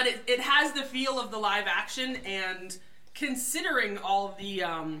 But it has the feel of the live action, and considering all of the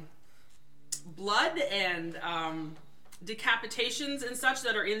blood and decapitations and such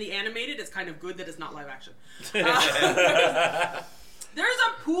that are in the animated, it's kind of good that it's not live action. There's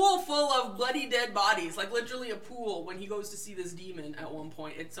a pool full of bloody dead bodies, like literally a pool when he goes to see this demon at one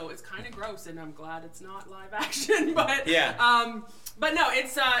point. It's kind of gross, and I'm glad it's not live action. But but no,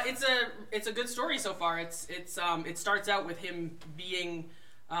 it's a good story so far. It starts out with him being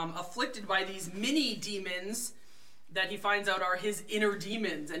afflicted by these mini demons that he finds out are his inner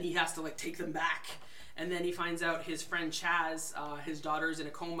demons, and he has to like take them back. And then he finds out his friend Chaz, his daughter's in a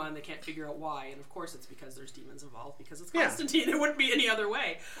coma, and they can't figure out why. And of course it's because there's demons involved, because it's Constantine. It wouldn't be any other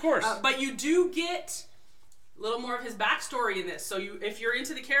way. Of course. But you do get a little more of his backstory in this. So if you're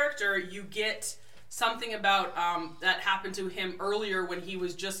into the character, you get something about that happened to him earlier when he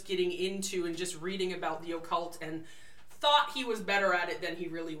was just getting into and just reading about the occult and thought he was better at it than he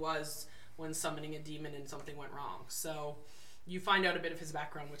really was when summoning a demon and something went wrong. So you find out a bit of his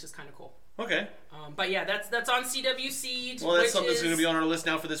background, which is kind of cool. Okay. But yeah, that's on CW Seed. Well, that's something that's going to be on our list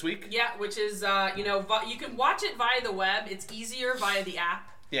now for this week. Yeah, which is, you can watch it via the web. It's easier via the app.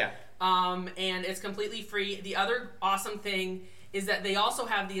 Yeah. And it's completely free. The other awesome thing is that they also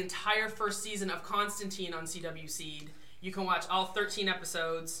have the entire first season of Constantine on CW Seed. You can watch all 13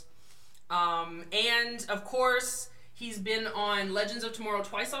 episodes. And, of course, he's been on Legends of Tomorrow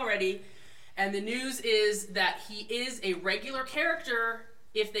twice already. And the news is that he is a regular character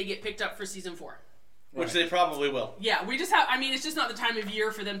if they get picked up for season 4. Which they probably will. Yeah, we just have, it's just not the time of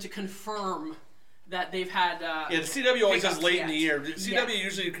year for them to confirm that they've had the CW always does late in the year. CW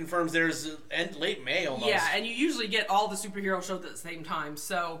usually confirms theirs late May almost. Yeah, and you usually get all the superhero shows at the same time.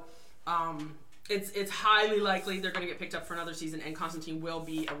 So it's highly likely they're going to get picked up for another season, and Constantine will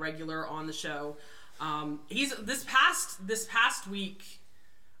be a regular on the show. He's this past week,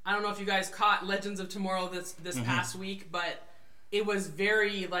 I don't know if you guys caught Legends of Tomorrow this past week, but it was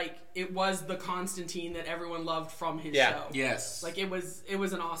very, it was the Constantine that everyone loved from his show. Yes. It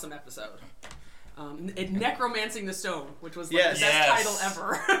was an awesome episode. Necromancing the Stone, which was the Yes. best title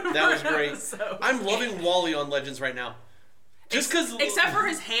ever. That was great. So- I'm loving Wally on Legends right now. Just because, except for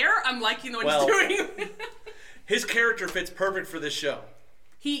his hair, I'm liking what Well, he's doing. his character fits perfect for this show.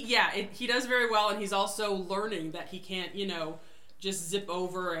 He does very well, and he's also learning that he can't, just zip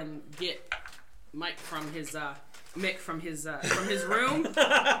over and get Mick from his room,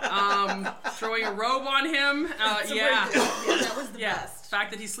 throwing a robe on him. Yeah, that was the best. The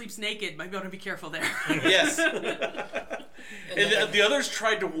fact that he sleeps naked, might want to be careful there. Yes. And the others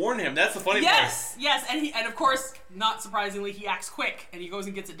tried to warn him. That's the funny part. Yes, and of course, not surprisingly, he acts quick, and he goes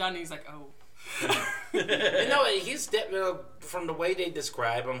and gets it done, and he's like, oh. He's from the way they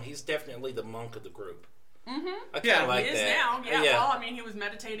describe him, he's definitely the monk of the group. Mm-hmm. I kind of like he that. is now. Yeah, well, I mean, he was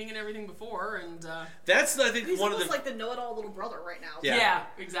meditating and everything before, and that's I think he's one of almost the like the know-it-all little brother right now. Yeah,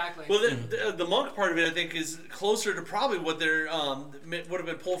 exactly. Well, the monk part of it, I think, is closer to probably what they're would have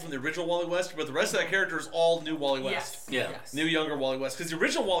been pulled from the original Wally West, but the rest of that character is all new Wally West. Yes. New younger Wally West, because the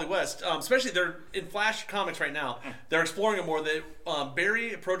original Wally West, especially they're in Flash comics right now, they're exploring it more. That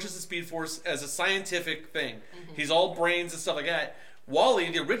Barry approaches the Speed Force as a scientific thing. Mm-hmm. He's all brains and stuff like that. Wally,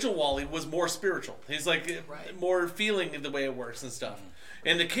 the original Wally, was more spiritual. He's like more feeling the way it works and stuff.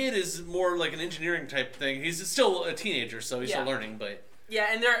 And the kid is more like an engineering type thing. He's still a teenager, so he's still learning. But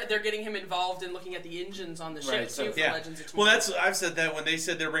and they're getting him involved in looking at the engines on the ship too. For Legends of Tomorrow. Well, I've said that when they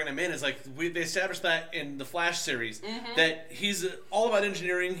said they're bringing him in, it's like they established that in the Flash series that he's all about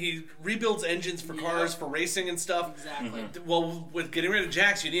engineering. He rebuilds engines for cars for racing and stuff. Exactly. Well, with getting rid of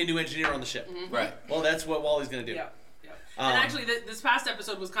Jax, you need a new engineer on the ship. Right. Well, that's what Wally's going to do. Yeah. And actually, this past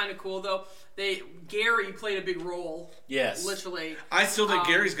episode was kind of cool, though. Gary played a big role. Yes. Literally. I still think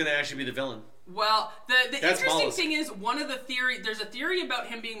Gary's going to actually be the villain. Well, the interesting Mollusk. thing is, there's a theory about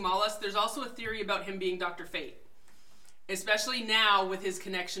him being Mollusk. There's also a theory about him being Dr. Fate. Especially now with his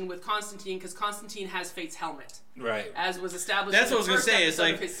connection with Constantine, because Constantine has Fate's helmet. Right. As was established That's in what the I was first going to say. It's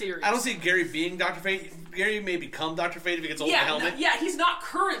episode like, of his series. I don't see Gary being Dr. Fate. Gary may become Dr. Fate if he gets old helmet. Yeah, he's not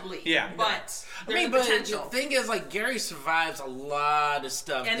currently. Yeah. But I there's mean, the but potential. the thing is, like, Gary survives a lot of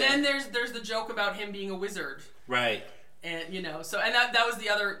stuff. And then there's the joke about him being a wizard. Right. And, that was the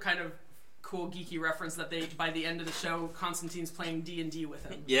other kind of cool geeky reference that by the end of the show, Constantine's playing D&D with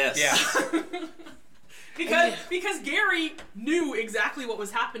him. Yes. Yeah. Because Gary knew exactly what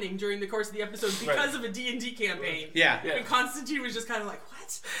was happening during the course of the episode because of a D&D campaign. Yeah. And Constantine was just kind of like,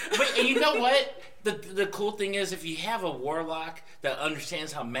 what? But and you know what? The cool thing is, if you have a warlock that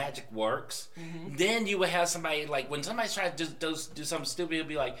understands how magic works, then you would have somebody, like, when somebody tries to do something stupid, it'll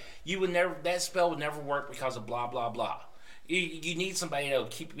be like, that spell would never work because of blah, blah, blah. You need somebody that'll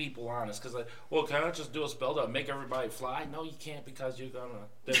keep people honest, because can I just do a spell to make everybody fly? No, you can't, because you're gonna.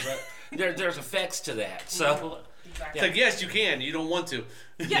 There's effects to that. So It's like, yes, you can. You don't want to.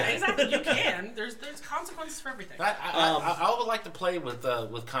 Yeah, exactly. You can. There's consequences for everything. I would like to play with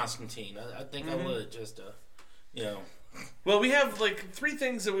Constantine. I think I would just Well, we have like 3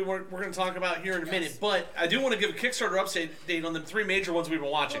 things that we're going to talk about here in a minute, but I do want to give a Kickstarter update on the 3 major ones we've been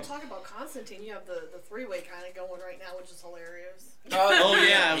watching. We'll talk about Constantine. You have the 3-way kind of going right now, which is hilarious. Oh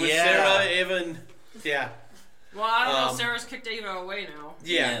yeah, with Sarah, Evan, yeah. Well, I don't know. Sarah's kicked Ava away now.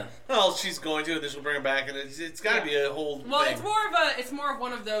 Yeah. Well, she's going to. This will bring her back, and it's got to be a whole. Well, thing. it's more of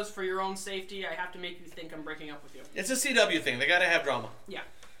one of those for your own safety. I have to make you think I'm breaking up with you. It's a CW thing. They got to have drama. Yeah.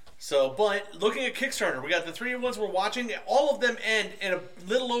 So, but looking at Kickstarter, we got the 3 ones we're watching. All of them end in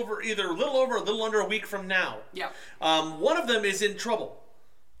either a little under a week from now. Yeah. One of them is in trouble.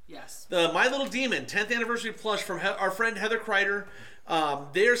 Yes. The My Little Demon 10th anniversary plush from our friend Heather Kreider.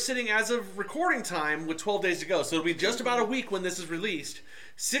 They're sitting as of recording time with 12 days to go, so it'll be just about a week when this is released.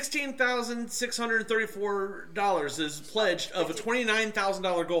 $16,634 is pledged of a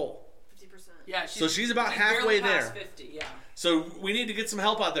 $29,000 goal. 50%. Yeah. She's about halfway there. 50, yeah. So we need to get some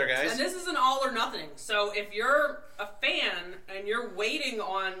help out there, guys. And this is an all or nothing. So if you're a fan and you're waiting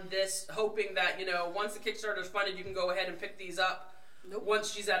on this, hoping that, once the Kickstarter's funded, you can go ahead and pick these up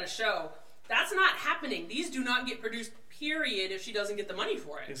once she's at a show, that's not happening. These do not get produced, period, if she doesn't get the money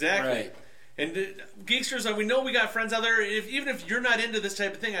for it. Exactly. Right. And Geeksters, we know we got friends out there. Even if you're not into this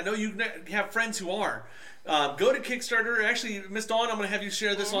type of thing, I know you have friends who are. Go to Kickstarter. Actually, Miss Dawn, I'm going to have you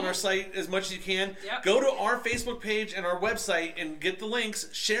share this on our site as much as you can. Yep. Go to our Facebook page and our website and get the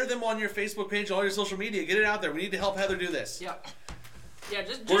links. Share them on your Facebook page, all your social media. Get it out there. We need to help Heather do this. Yep. Yeah,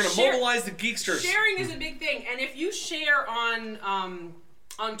 We're going to mobilize the Geeksters. Sharing is a big thing. And if you share on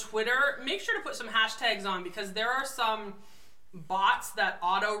Twitter, make sure to put some hashtags on, because there are some bots that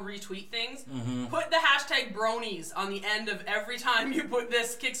auto retweet things. Put the hashtag bronies on the end of every time you put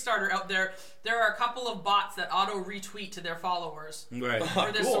this Kickstarter out there. There are a couple of bots that auto retweet to their followers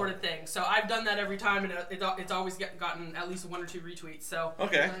for this sort of thing. So I've done that every time, and it's always gotten at least 1 or 2 retweets. So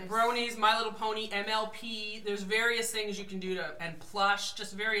bronies, My Little Pony, MLP. There's various things you can do and plush,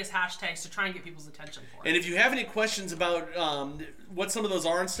 just various hashtags to try and get people's attention for it. And if you have any questions about what some of those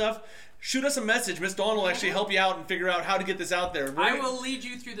are and stuff, shoot us a message. Miss Dawn will actually help you out and figure out how to get this out there. I will lead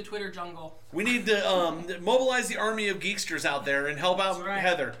you through the Twitter jungle. We need to mobilize the army of geeksters out there and help out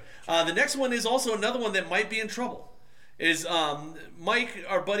Heather. The next one is also another one that might be in trouble. Is Mike,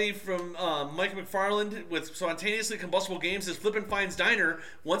 our buddy from Mike McFarland with Spontaneously Combustible Games, is Flippin' Finds Diner.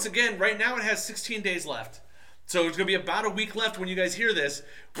 Once again, right now it has 16 days left. So it's going to be about a week left when you guys hear this.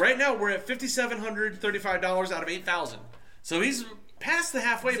 Right now we're at $5,735 out of $8,000. So he's past the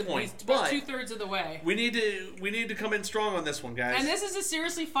halfway point, but 2/3 of the way. We need to come in strong on this one, guys. And this is a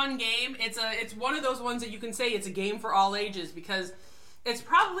seriously fun game. It's one of those ones that you can say it's a game for all ages because it's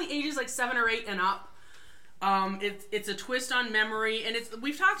probably ages like 7 or 8 and up. It's a twist on memory, and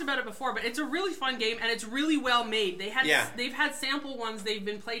we've talked about it before, but it's a really fun game and it's really well made. They've had sample ones they've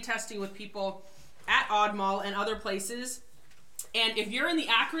been play testing with people at Odd Mall and other places. And if you're in the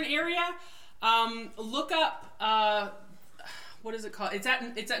Akron area, look up. What is it called?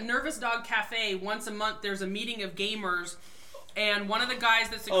 It's at Nervous Dog Cafe. Once a month, there's a meeting of gamers, and one of the guys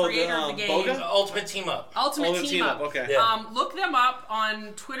that's the creator of the game, Ultimate Team Up. Ultimate Team Up. Okay. Yeah. Look them up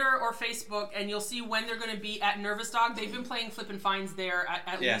on Twitter or Facebook, and you'll see when they're going to be at Nervous Dog. They've been playing Flippin' Finds there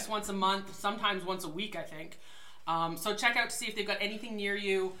at least once a month, sometimes once a week, I think. So check out to see if they've got anything near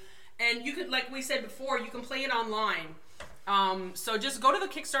you, and you can, like we said before, you can play it online. So just go to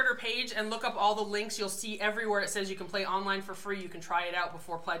the Kickstarter page and look up all the links. You'll see everywhere it says you can play online for free. You can try it out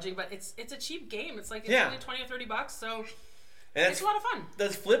before pledging, but it's a cheap game. It's like only $20 or $30, so it's a lot of fun.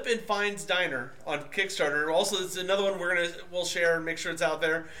 That's Flippin' Finds Diner on Kickstarter. Also, it's another one we'll share and make sure it's out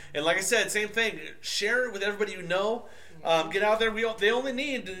there. And like I said, same thing. Share it with everybody you know. Get out there. They only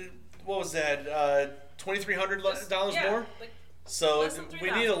need what was that? $2,300 more. So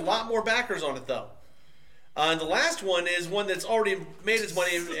we need a lot more backers on it though. And the last one is one that's already made its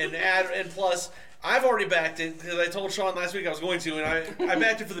money and plus I've already backed it because I told Sean last week I was going to, and I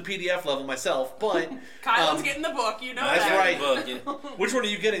backed it for the PDF level myself. But Kylan's getting the book, you know that's that. That's right. Which one are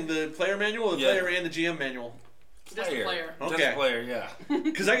you getting? The player manual, or the player and the GM manual? Just the player. Okay. Just the player, yeah.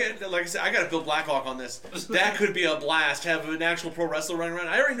 Because like I said, I got to build Blackhawk on this. That could be a blast. Have an actual pro wrestler running around.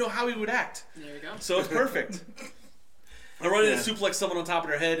 I already know how he would act. There you go. So it's perfect. I run in and suplex someone on top of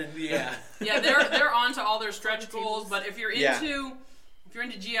their head, and yeah, they're onto all their stretch goals. But if you're into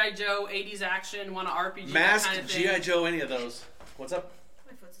G.I. Joe, 80s action, want to RPG, Mask, that kind of thing, G.I. Joe, any of those. What's up?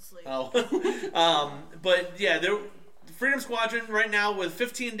 My foot's asleep. Oh, but yeah, Freedom Squadron right now with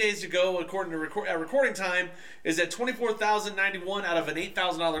 15 days to go, according to recording time, is at $24,091 out of an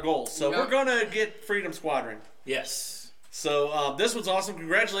 $8,000 goal. So we're gonna get Freedom Squadron. Yes. So this one's awesome.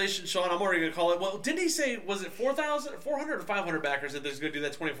 Congratulations, Sean. I'm already going to call it. Well, didn't he say, was it 400 or 500 backers that there's going to do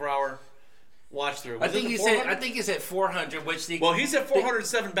that 24-hour watch through? I think he said 400, which he's at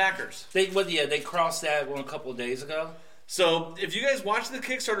 407 backers. They crossed that one a couple of days ago. So if you guys watch the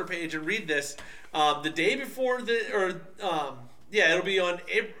Kickstarter page and read this, the day before it'll be on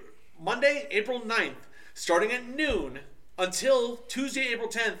Monday, April 9th, starting at noon until Tuesday, April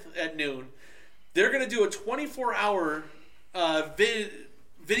 10th at noon. They're going to do a 24-hour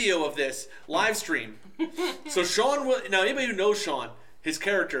video of this live stream. So Sean will, now anybody who knows Sean, his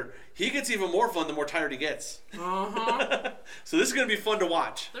character, he gets even more fun the more tired he gets. So this is going to be fun to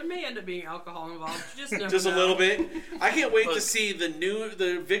watch. There may end up being alcohol involved. Just never Just know. a little bit. I can't wait to see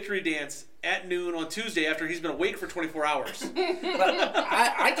the victory dance at noon on Tuesday after he's been awake for 24 hours.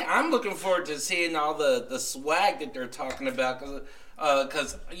 I'm looking forward to seeing all the swag that they're talking about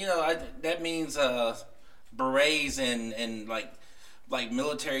because that means berets and like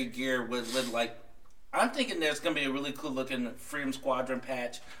military gear with like. I'm thinking there's going to be a really cool looking Freedom Squadron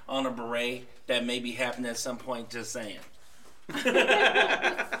patch on a beret that may be happening at some point, just saying.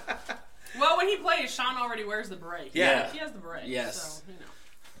 Well, when he plays, Sean already wears the beret. Yeah. He has the beret. Yes. So,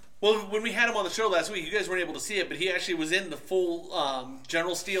 Well, when we had him on the show last week, you guys weren't able to see it, but he actually was in the full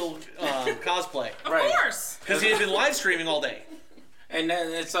General Steel cosplay. Of course. Because he had been live streaming all day. And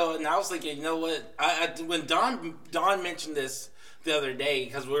I was thinking, you know what? When Dawn mentioned this the other day,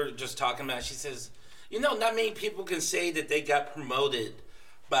 because we were just talking about it, she says, not many people can say that they got promoted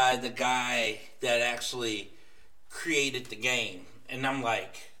by the guy that actually created the game. And I'm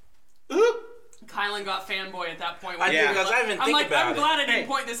like, oop, Kylan got fanboy at that point. I did, because I didn't think about I'm it. glad I didn't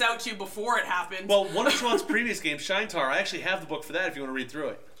point this out to you before it happened. Well, one of Sean's previous games, Shinetar, I actually have the book for that if you want to read through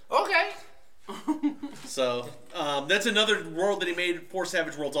it. Okay. So, that's another world that he made for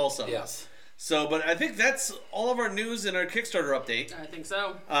Savage Worlds also. Yes. So, but I think that's all of our news and our Kickstarter update. I think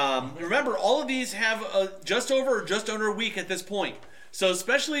so. Remember, all of these have just over or just under a week at this point. So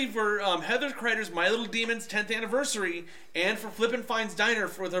especially for Heather Kreider's My Little Demons 10th anniversary and for Flippin' Fines Diner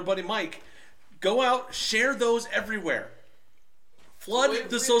with our buddy Mike, go out, share those everywhere. Flood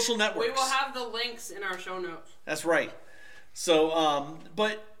the social networks. We will have the links in our show notes. That's right. So,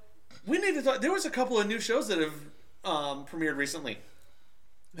 but we need to talk. There was a couple of new shows that have premiered recently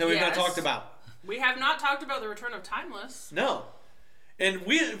that we've not talked about. We have not talked about the return of Timeless. No. And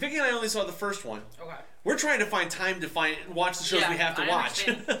Vicky and I only saw the first one. Okay. We're trying to find time to watch the shows we have to watch.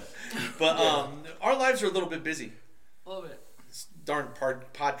 But our lives are a little bit busy. A little bit. Darn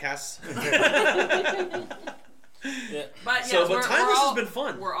podcasts. Yeah. But Timeless has been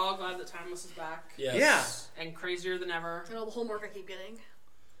fun. We're all glad that Timeless is back. Yes. Yeah. And crazier than ever. And all the homework I keep getting.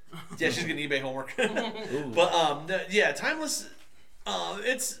 Yeah, she's getting eBay homework. But Timeless.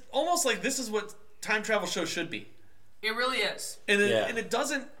 It's almost like this is what time travel shows should be. It really is. And it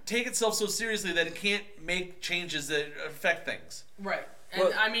doesn't take itself so seriously that it can't make changes that affect things. Right.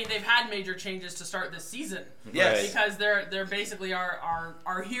 And I mean, they've had major changes to start this season. Yes. Because they're basically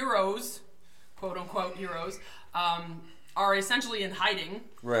our heroes, quote unquote heroes, are essentially in hiding.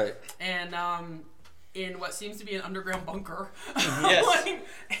 Right. And in what seems to be an underground bunker. Yes.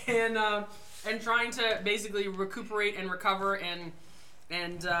 And trying to basically recuperate and recover and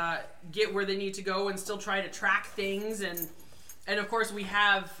get where they need to go and still try to track things. And of course we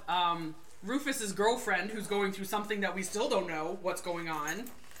have Rufus's girlfriend who's going through something that we still don't know what's going on.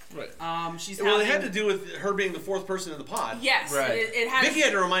 Right. It had to do with her being the fourth person in the pod. Yes. Right. It has, Vicky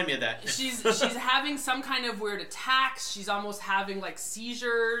had to remind me of that. She's having some kind of weird attacks. She's almost having like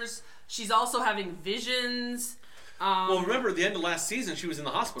seizures. She's also having visions. Well, remember at the end of last season, she was in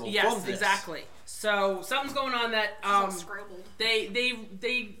the hospital. Yes, from this. Exactly. So something's going on that Scrambled.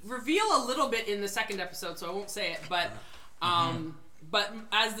 they reveal a little bit in the second episode, so I won't say it. But but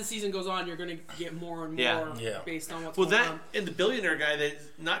as the season goes on, you're going to get more and more based on what's going on. And the billionaire guy that's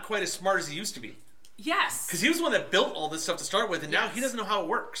not quite as smart as he used to be. Yes. Because he was the one that built all this stuff to start with, and now he doesn't know how it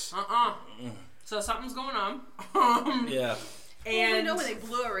works. So something's going on. Yeah. And we know when they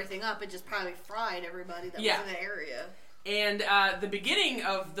blew everything up, it just probably fried everybody that was in the area. And the beginning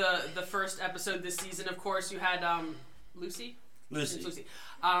of the first episode this season, of course, you had Lucy.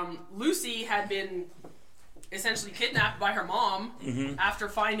 Lucy had been essentially kidnapped by her mom after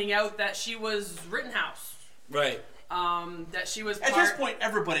finding out that she was Rittenhouse. Right. That she was At this point,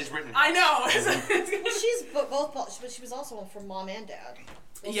 everybody's Rittenhouse. I know. She's both, but she was also from mom and dad.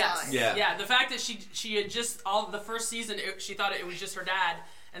 Yes. Yeah. The fact that she had just the first season she thought it was just her dad,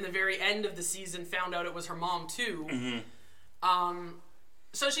 and the very end of the season found out it was her mom too.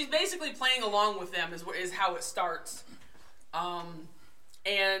 So she's basically playing along with them is how it starts.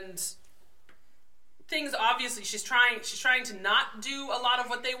 And things obviously she's trying to not do a lot of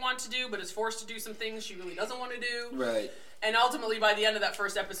what they want to do, but is forced to do some things she really doesn't want to do. Right. And ultimately, by the end of that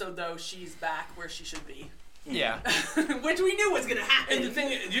first episode, though, she's back where she should be. Yeah. Which we knew was going to happen. And the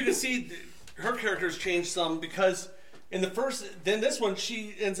thing, you can see her character's changed some because in the first, then this one,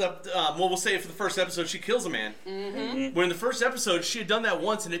 she ends up, we'll say for the first episode, she kills a man. When in the first episode, she had done that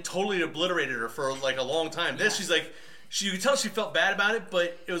once and it totally obliterated her for like a long time. This, she's like, you could tell she felt bad about it,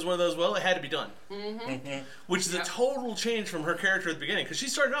 but it was one of those, well, it had to be done. Which is a total change from her character at the beginning. Because she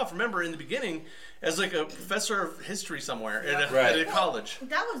started off, remember, in the beginning, as like a professor of history somewhere at a college.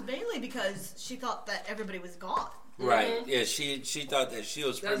 That was mainly because she thought that everybody was gone. Right. Yeah, she thought that she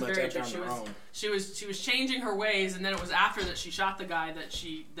was pretty much on her own. She was changing her ways, and then it was after that she shot the guy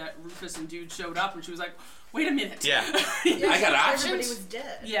that Rufus and Dude showed up, and she was like, wait a minute. Yeah. I got options. Everybody was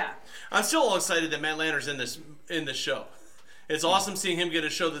dead. Yeah. I'm still all excited that Matt Lanter's in this show. It's awesome seeing him get a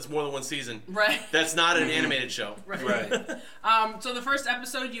show that's more than one season. Right. That's not an animated show. Right. So the first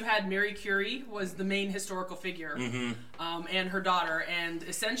episode, you had Mary Curie was the main historical figure, and her daughter, and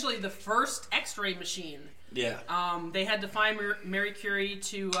essentially the first X-ray machine. Yeah. They had to find Mary Curie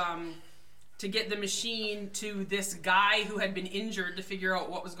to get the machine to this guy who had been injured to figure out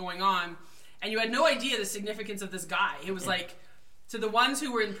what was going on, and you had no idea the significance of this guy. It was like, to the ones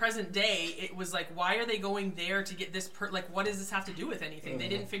who were in present day, it was like, why are they going there to get this? What does this have to do with anything? They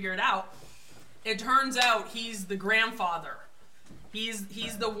didn't figure it out. It turns out he's the grandfather.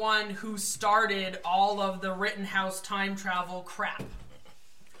 He's the one who started all of the Rittenhouse time travel crap.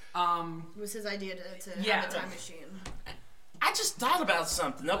 It was his idea to have a time machine. I just thought about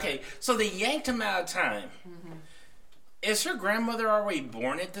something. Okay, so they yanked him out of time. Mm-hmm. Is her grandmother already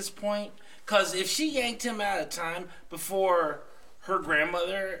born at this point? Because if she yanked him out of time before her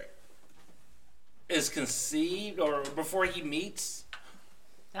grandmother is conceived or before he meets...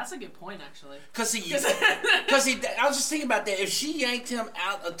 That's a good point, actually. Because I was just thinking about that. If she yanked him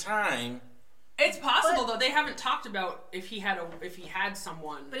out of time... It's possible, though. They haven't talked about if he had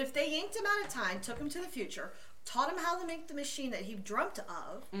someone. But if they yanked him out of time, took him to the future, taught him how to make the machine that he dreamt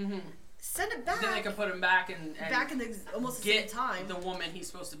of, send it back. Then they could put him back and back in the, almost the same time. The woman he's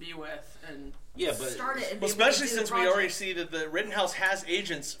supposed to be with, and start it. And especially since we already see that the Rittenhouse has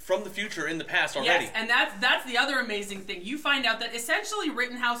agents from the future in the past already. Yes, and that's the other amazing thing. You find out that essentially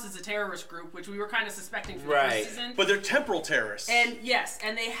Rittenhouse is a terrorist group, which we were kind of suspecting from the first season. But they're temporal terrorists. And yes,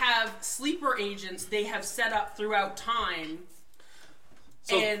 and they have sleeper agents they have set up throughout time.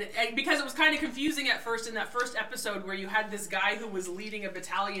 So, and because it was kind of confusing at first in that first episode where you had this guy who was leading a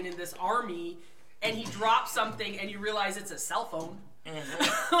battalion in this army, and he drops something, and you realize it's a cell phone. And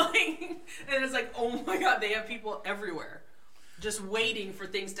it's like, oh my god, they have people everywhere just waiting for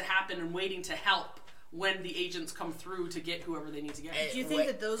things to happen and waiting to help when the agents come through to get whoever they need to get. Do you think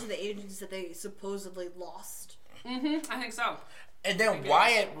that those are the agents that they supposedly lost? I think so. And then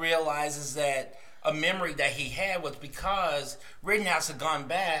Wyatt realizes that a memory that he had was because Rittenhouse had gone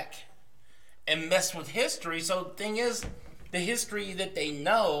back and messed with history. So the thing is, the history that they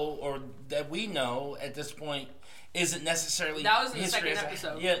know, or that we know at this point, isn't necessarily that was in the history second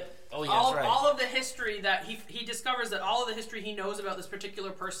episode. Yeah. Oh, yeah, all, that's right. all of the history that he discovers that all of the history he knows about this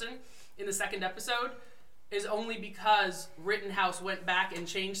particular person in the second episode is only because Rittenhouse went back and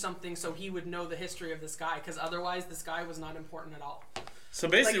changed something so he would know the history of this guy, because otherwise this guy was not important at all. So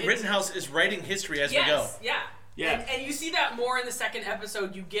basically, Rittenhouse is writing history as we go. Yeah. And you see that more in the second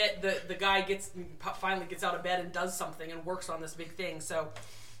episode. You get the guy finally gets out of bed and does something and works on this big thing. So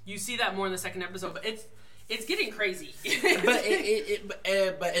you see that more in the second episode. But it's getting crazy. but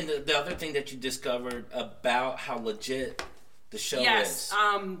the other thing that you discovered about how legit the show is.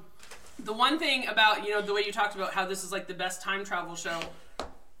 The one thing about, the way you talked about how this is like the best time travel show,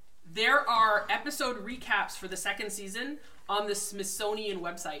 there are episode recaps for the second season on the Smithsonian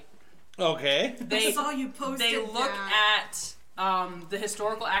website. Okay. I saw you posted They look at the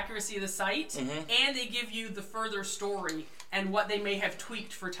historical accuracy of the site, and they give you the further story and what they may have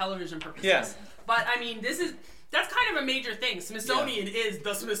tweaked for television purposes. Yeah. But, I mean, that's kind of a major thing. Smithsonian is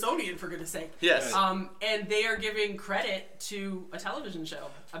the Smithsonian, for goodness sake. Yes. And they are giving credit to a television show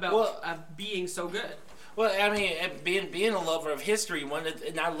about being so good. Well, I mean, being a lover of history,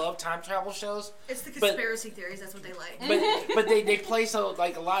 and I love time travel shows. It's the conspiracy theories. That's what they like. But they play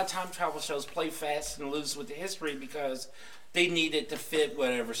like a lot of time travel shows play fast and loose with the history because they need it to fit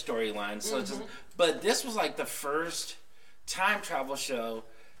whatever storyline. So but this was like the first time travel show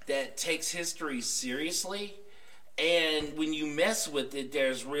that takes history seriously, and when you mess with it,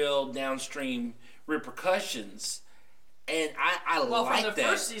 there's real downstream repercussions. And I like that. Well, from the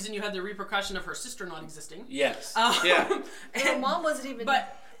first season, you had the repercussion of her sister not existing. Yes. And her mom wasn't even. Well,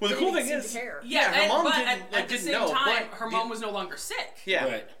 the cool thing is, her mom at the same time, her mom was no longer sick. Yeah.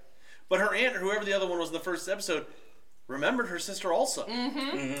 Right. But her aunt, or whoever the other one was in the first episode, remembered her sister also.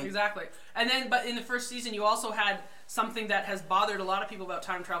 Exactly. And then, but in the first season, you also had something that has bothered a lot of people about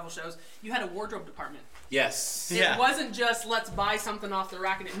time travel shows. You had a wardrobe department. Yes. It wasn't just let's buy something off the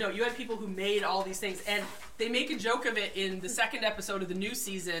rack. No, you had people who made all these things, and they make a joke of it in the second episode of the new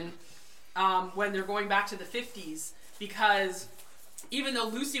season when they're going back to the 50s, because even though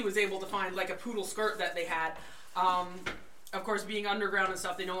Lucy was able to find like a poodle skirt that they had, of course, being underground and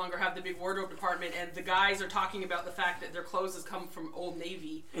stuff, they no longer have the big wardrobe department, and the guys are talking about the fact that their clothes has come from Old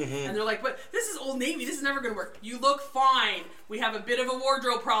Navy, and they're like, but this is Old Navy, this is never going to work. You look fine. We have a bit of a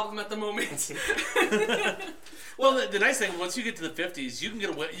wardrobe problem at the moment. Well, the nice thing, once you get to the 50s, you can get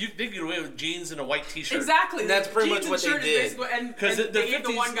away with jeans and a white t-shirt. Exactly. That's pretty much what they did. And they gave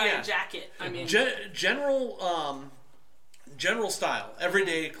the one guy a jacket. I mean, general style,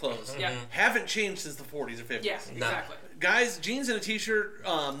 everyday clothes haven't changed since the 40s or 50s. Yeah, exactly. Guys, jeans and a t-shirt,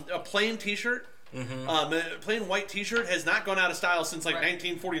 a plain t-shirt, a plain white t-shirt has not gone out of style since like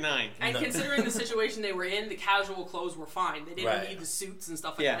 1949. And considering the situation they were in, the casual clothes were fine. They didn't need the suits and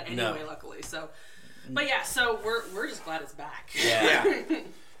stuff like that anyway, luckily. So, but yeah, so we're just glad it's back. Yeah.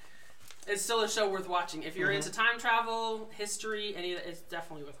 It's still a show worth watching. If you're into time travel, history, any of that, it's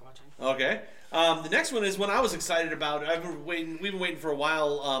definitely worth watching. Okay. The next one is one I was excited about. We've been waiting for a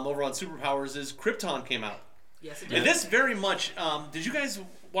while over on Superpowers. Is Krypton came out. Yes, it did. And this very much. Did you guys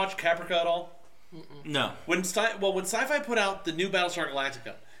watch Caprica at all? No. When Sci-Fi put out the new Battlestar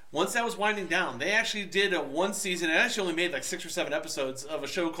Galactica, once that was winding down, they actually did one season. It actually only made like 6 or 7 episodes of a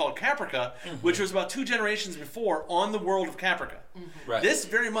show called Caprica, which was about 2 generations before on the world of Caprica. Right. This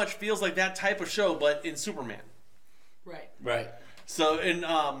very much feels like that type of show, but in Superman. Right. So, and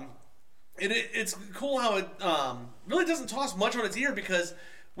it's cool how it really doesn't toss much on its ear because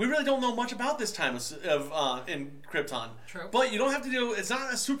we really don't know much about this time of in Krypton. True. But you don't have to do. It's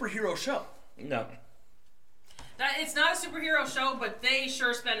not a superhero show. No. It's not a superhero show, but they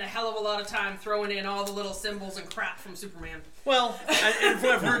sure spend a hell of a lot of time throwing in all the little symbols and crap from Superman. Well, and from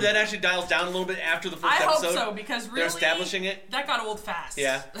what I've heard, that actually dials down a little bit after the first episode. I hope so, because really, they're establishing it. That got old fast.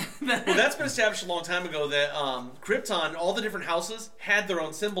 Yeah. Well, that's been established a long time ago that Krypton, all the different houses, had their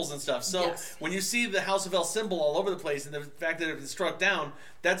own symbols and stuff. So when you see the House of El symbol all over the place and the fact that it's struck down,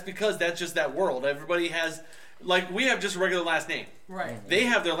 that's because that's just that world. Everybody has... Like, we have just a regular last name. Right. They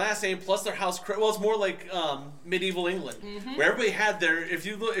have their last name plus their house. Well, it's more like medieval England, where everybody had their. If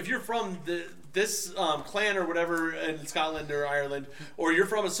you're from this clan or whatever in Scotland or Ireland, or you're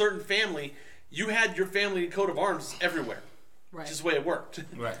from a certain family, you had your family coat of arms everywhere. Right. Just the way it worked.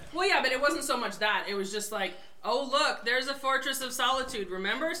 Right. Well, yeah, but it wasn't so much that. It was just like, oh, look, there's a Fortress of Solitude.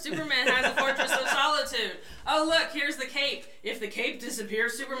 Remember? Superman has a Fortress of Solitude. Oh, look, here's the cape. If the cape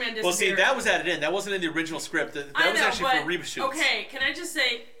disappears, Superman disappears. Well, see, that was added in. That wasn't in the original script. That was actually for reshoots. Okay, can I just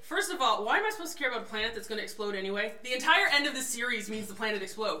say, first of all, why am I supposed to care about a planet that's going to explode anyway? The entire end of the series means the planet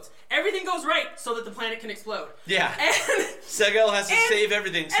explodes. Everything goes right so that the planet can explode. Yeah. And Segel has to save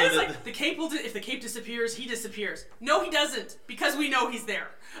everything so it's that... like, the cape will if the cape disappears, he disappears. No, he doesn't, because we know he's there.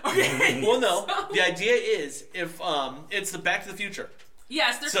 Okay? Well, no. The idea is, if it's the Back to the Future.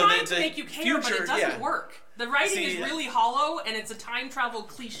 Yes, they're So trying the to make you care, but it doesn't work. The writing is really hollow, and it's a time travel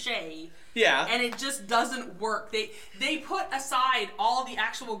cliche. Yeah. And it just doesn't work. They put aside all the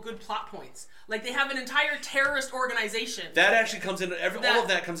actual good plot points. Like, they have an entire terrorist organization. That actually comes into all of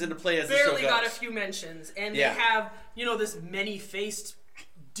that comes into play as the show goes. Barely got a few mentions, and they have this many-faced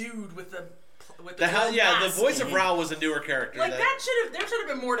dude with the the voice of Rao was a newer character. Like there should have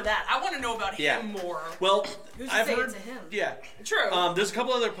been more to that. I want to know about him more. Well, I've heard it's him. Yeah, true. There's a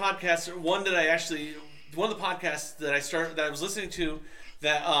couple other podcasts. One of the podcasts that I was listening to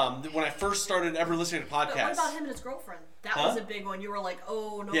that when I first started ever listening to podcasts. But what about him and his girlfriend? That was a big one. You were like,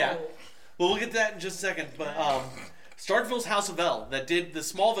 oh no. Yeah. Well, we'll get to that in just a second. But Starkville's House of El, that did the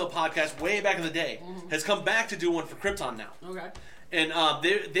Smallville podcast way back in the day, has come back to do one for Krypton now. Okay. And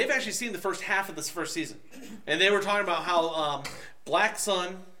they've actually seen the first half of this first season. And they were talking about how Black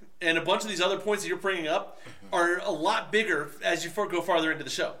Sun and a bunch of these other points that you're bringing up are a lot bigger as you go farther into the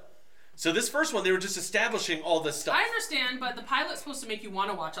show. So this first one, they were just establishing all this stuff. I understand, but the pilot's supposed to make you want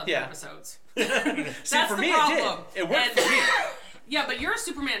to watch other episodes. See, for me, it did. It worked for me. Yeah, but you're a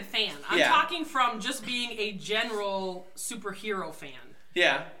Superman fan. I'm talking from just being a general superhero fan.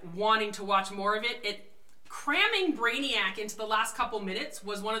 Yeah. Wanting to watch more of it. Cramming Brainiac into the last couple minutes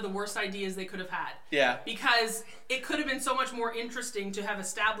was one of the worst ideas they could have had. Yeah. Because it could have been so much more interesting to have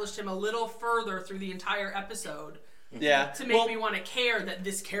established him a little further through the entire episode. Yeah. To make me want to care that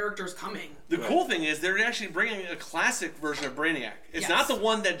this character's coming. The cool thing is they're actually bringing a classic version of Brainiac. It's not the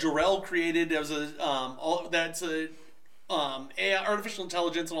one that Jor-El created. It was AI, artificial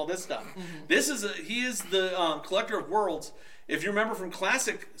intelligence and all this stuff. This is he is the collector of worlds. If you remember from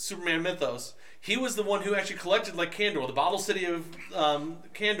classic Superman mythos, he was the one who actually collected like Kandor, the bottle city of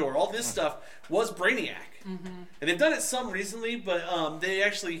Kandor. All this stuff was Brainiac, and they've done it some recently, but they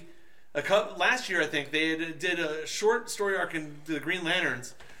actually last year I think they did a short story arc in the Green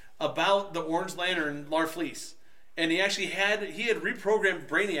Lanterns about the Orange Lantern Larfleeze, and he had reprogrammed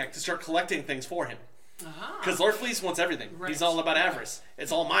Brainiac to start collecting things for him. Because Larfleeze wants everything. Right. He's all about avarice.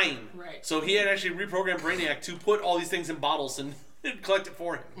 It's all mine. Right. So he had actually reprogrammed Brainiac to put all these things in bottles and collect it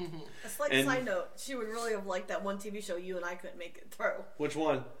for him. A slight side note, she would really have liked that one TV show you and I couldn't make it through. Which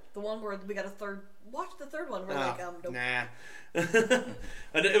one? The one where we got a third... Watch the third one. We're nope. Nah.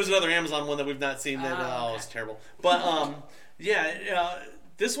 It was another Amazon one that we've not seen that... it was terrible. But,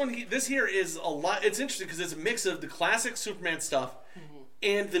 this here is a lot... It's interesting because it's a mix of the classic Superman stuff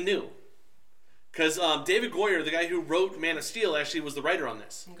and the new. Because David Goyer, the guy who wrote Man of Steel, actually was the writer on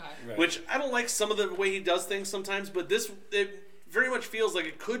this. Okay. Right. Which I don't like some of the way he does things sometimes, but it very much feels like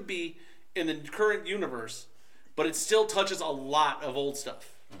it could be in the current universe, but it still touches a lot of old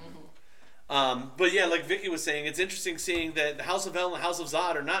stuff. But yeah, like Vicky was saying, it's interesting seeing that the House of El and the House of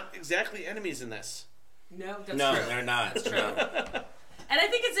Zod are not exactly enemies in this. No, that's true. They're not. It's true. And I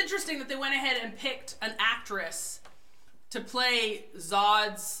think it's interesting that they went ahead and picked an actress to play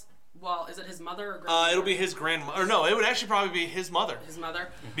Zod's Well, is it his mother or grandmother? It'll be his grandmother. Or no, it would actually probably be his mother. His mother?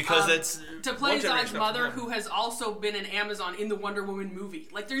 Because it's... To play one Zod's generation up mother, from who has also been in Amazon in the Wonder Woman movie.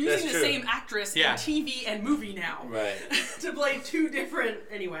 Like, they're That's using the true. same actress in TV and movie now. Right. To play two different...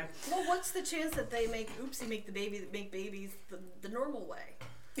 Anyway. Well, what's the chance that they make babies the normal way?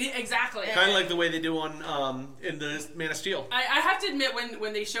 Yeah, exactly. Kind of like the way they do on in the Man of Steel. I have to admit,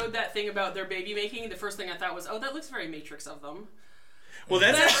 when they showed that thing about their baby making, the first thing I thought was, oh, that looks very Matrix of them. Well,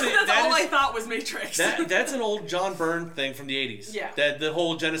 that's all I thought was Matrix. That's an old John Byrne thing from the 80s. Yeah. That the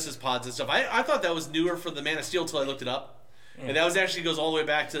whole Genesis pods and stuff. I thought that was newer for the Man of Steel until I looked it up. And that was actually goes all the way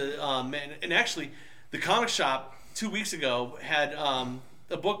back to and actually the comic shop 2 weeks ago had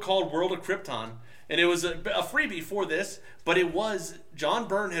a book called World of Krypton, and it was a freebie for this, but it was John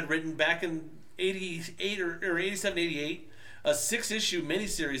Byrne had written back in 88 or 87, 88 a 6-issue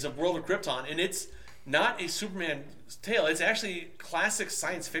miniseries of World of Krypton, and it's not a Superman tale. It's actually classic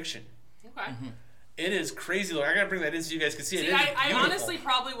science fiction. Okay. It is crazy. I gotta bring that in so you guys can see it. See, I honestly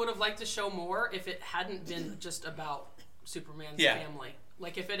probably would have liked to show more if it hadn't been just about Superman's family.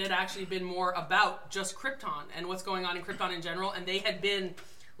 Like if it had actually been more about just Krypton and what's going on in Krypton in general, and they had been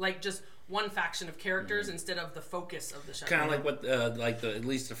like just one faction of characters instead of the focus of the show. Kind of like what, at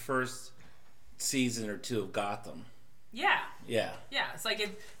least the first season or two of Gotham. Yeah. Yeah. Yeah. It's like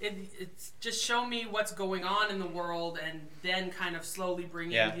it's just show me what's going on in the world, and then kind of slowly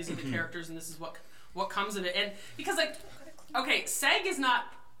bring in these are the characters, and this is what comes of it. And because okay, Seg is not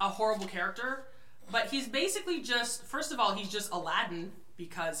a horrible character, but he's basically just, first of all, he's just Aladdin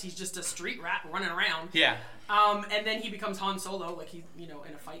because he's just a street rat running around. Yeah. And then he becomes Han Solo, like he's in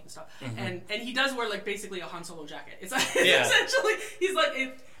a fight and stuff. And he does wear like basically a Han Solo jacket. It's like essentially he's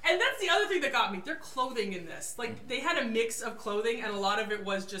like. And that's the other thing that got me. Their clothing in this. Like, they had a mix of clothing, and a lot of it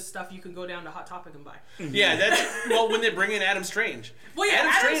was just stuff you can go down to Hot Topic and buy. Yeah, that's... Well, when they bring in Adam Strange. Well, yeah,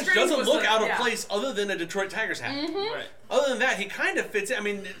 Adam Strange doesn't look out of yeah. place other than a Detroit Tigers hat. Mm-hmm. Right. Other than that, he kind of fits in. I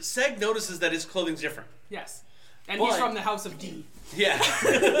mean, Seg notices that his clothing's different. Yes. And he's from the House of D. Yeah.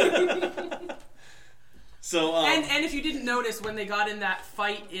 So, and if you didn't notice, when they got in that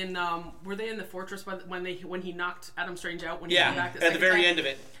fight in, were they in the fortress when he knocked Adam Strange out? When he came back at the very end of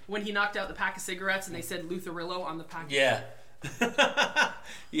it. When he knocked out the pack of cigarettes and they said Lutherillo on the pack. Yeah.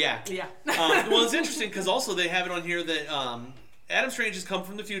 Yeah. Well, it's interesting because also they have it on here that Adam Strange has come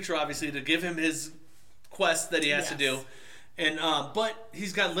from the future, obviously, to give him his quest that he has to do, and but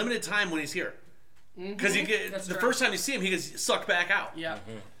he's got limited time when he's here because the first time you see him, he gets sucked back out. Yeah.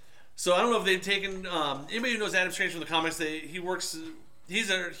 So I don't know if they've taken anybody who knows Adam Strange from the comics. He's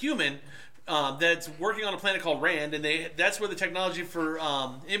a human that's working on a planet called Rand, and that's where the technology for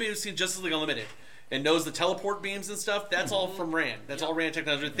anybody who's seen Justice League Unlimited and knows the teleport beams and stuff. That's all from Rand. That's all Rand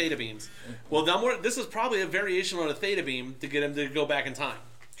technology, Theta beams. Well, this is probably a variation on a Theta beam to get him to go back in time.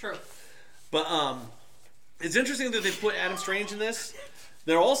 True. But it's interesting that they put Adam Strange in this.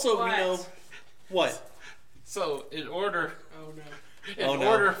 They're also what? So in order. Oh no. In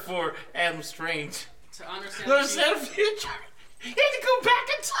order for Adam Strange to understand the future, he had to go back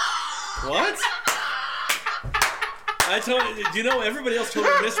in time. What? I told you. Do you know everybody else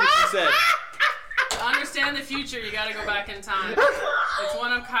totally missed what you said? To understand the future, you got to go back in time. It's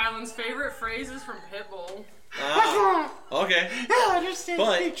one of Kylan's favorite phrases from Pitbull. Okay. I understand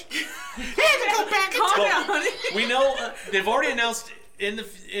the future. He had to go back in time. Calm down. We know they've already announced. In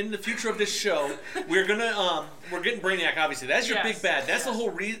the future of this show, we're getting Brainiac. Obviously, that's your big bad. That's the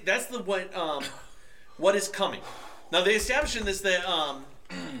whole that's the what is coming. Now they established in this that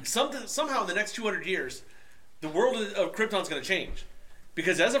somehow in the next 200 years, the world of Krypton's going to change,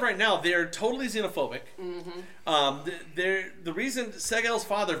 because as of right now, they're totally xenophobic. The reason Seg-El's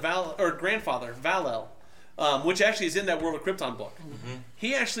grandfather Val-El, which actually is in that World of Krypton book,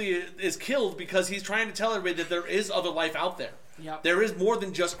 he actually is killed because he's trying to tell everybody that there is other life out there. Yep. There is more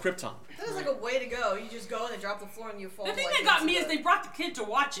than just Krypton. That was like a way to go. You just go and they drop the floor and you fall. The thing that got me is they brought the kid to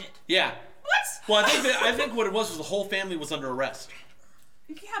watch it. Yeah. What? Well, I think what it was the whole family was under arrest.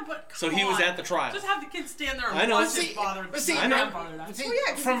 Yeah, but so he was at the trial. Just have the kid stand there and watch his father. I know. Well,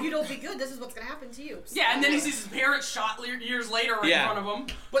 yeah, because if you don't be good, this is what's going to happen to you. So. Yeah, and then he sees his parents shot years later in front of him.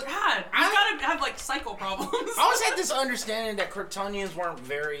 But God, he's got to have like psycho problems. I always had this understanding that Kryptonians weren't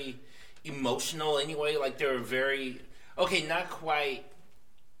very emotional anyway. Like they were very not quite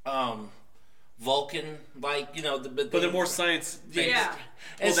Vulcan, like but they're more science based. Yeah.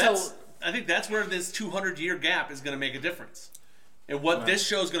 And well, I think that's where this 200-year gap is going to make a difference. And what this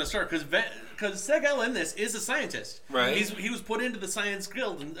show is going to start, because Seg-El in this is a scientist. Right. He was put into the Science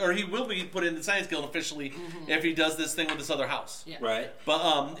Guild, or he will be put into the Science Guild officially if he does this thing with this other house. Yeah. Right.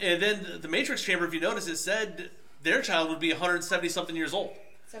 But and then the Matrix Chamber, if you notice, it said their child would be 170-something years old.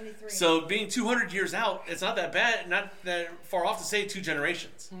 73. So being 200 years out, it's not that bad, not that far off to say 2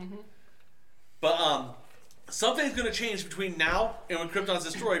 generations. Mm-hmm. But something's going to change between now and when Krypton's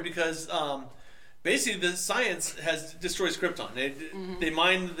destroyed because basically the science destroys Krypton. They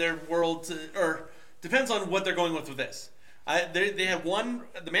mine their world or depends on what they're going with this. They had one.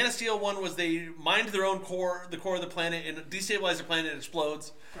 The Man of Steel one was they mined their own core, the core of the planet, and destabilized the planet and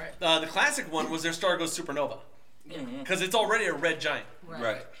explodes. Right. The classic one was their star goes supernova because it's already a red giant.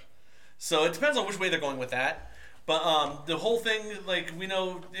 Right. So it depends on which way they're going with that. But the whole thing, like we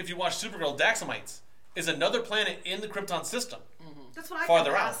know, if you watch Supergirl, Daxamites is another planet in the Krypton system. That's what I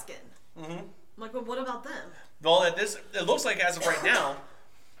farther kept out. asking. I'm like, well, what about them? Well, it looks like as of right now,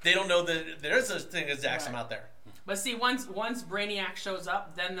 they don't know that there is such thing as Daxam out there. But see, once Brainiac shows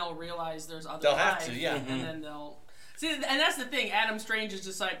up, then they'll realize there's other They'll life, have to, yeah. and then they'll see. And that's the thing. Adam Strange is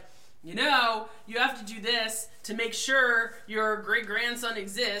just like, you know, you have to do this to make sure your great grandson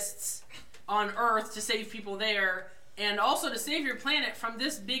exists on Earth to save people there, and also to save your planet from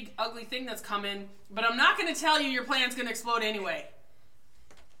this big ugly thing that's coming. But I'm not going to tell you your planet's going to explode anyway.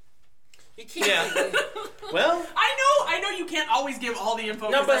 You can't. Yeah. Well, I know you can't always give all the info.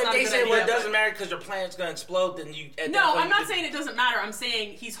 No, but they say, well, it idea, doesn't matter because your planet's going to explode, then you... No, I'm not saying it doesn't matter. I'm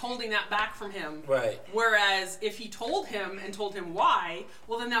saying he's holding that back from him. Right. Whereas if he told him and told him why,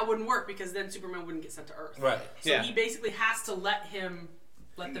 well, then that wouldn't work because then Superman wouldn't get sent to Earth. Right. So he basically has to let them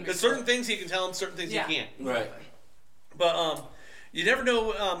Because explode. certain things he can tell him, certain things he can't. Right. But you never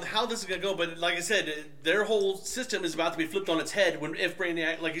know how this is going to go. But like I said, their whole system is about to be flipped on its head if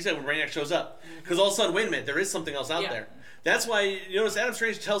Brainiac, like you said, when Brainiac shows up. Because all of a sudden, wait a minute, there is something else out there. That's why you notice Adam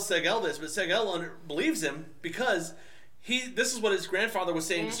Strange tells Seg-El this, but Seg-El believes him because this is what his grandfather was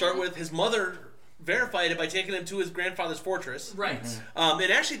saying to start with. His mother verified it by taking him to his grandfather's fortress. Right.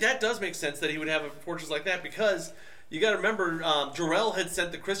 And actually, that does make sense that he would have a fortress like that because you got to remember, Jor-El had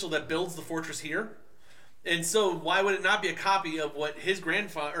sent the crystal that builds the fortress here. And so, why would it not be a copy of what his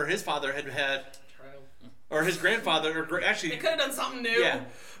grandfather or his father had, or his grandfather, or actually, they could have done something new. Yeah,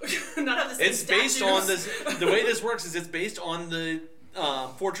 not have the same it's based statues. on this. The way this works is it's based on the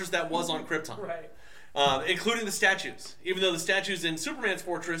fortress that was on Krypton, right? Including the statues. Even though the statues in Superman's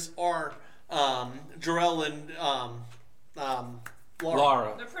fortress are Jor-El and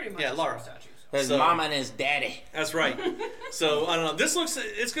Lara. They're pretty much Lara. statues. His mama and his daddy. That's right. So I don't know. It's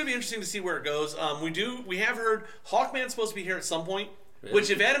going to be interesting to see where it goes. We have heard Hawkman's supposed to be here at some point. Really? Which,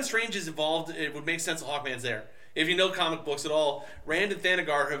 if Adam Strange is involved, it would make sense that Hawkman's there. If you know comic books at all, Rand and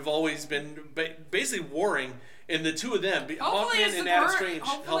Thanagar have always been basically warring, and the two of them, Hawkman and Adam Strange,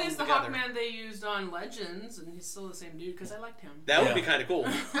 hopefully it's the together. Hawkman they used on Legends, and he's still the same dude because I liked him. That would be kind of cool.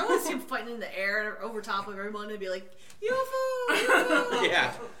 I want to see him fighting in the air over top of everyone and be like, UFO!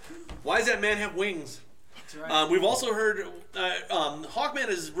 Yeah. Why does that man have wings? That's right. We've also heard Hawkman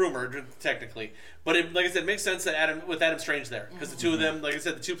is rumored technically, but like I said, it makes sense that with Adam Strange there because the two of them, like I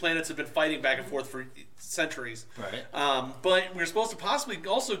said, the two planets have been fighting back and forth for centuries. Right. But we're supposed to possibly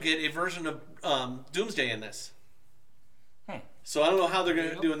also get a version of Doomsday in this. So I don't know how they're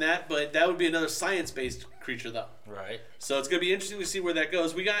going to do that, but that would be another science-based creature, though. Right. So it's going to be interesting to see where that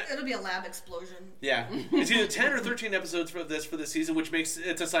goes. It'll be a lab explosion. Yeah. It's either 10 or 13 episodes for this season, which makes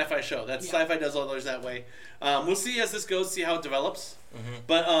it's a sci-fi show. Sci-fi does all those that way. We'll see as this goes, see how it develops. Mm-hmm.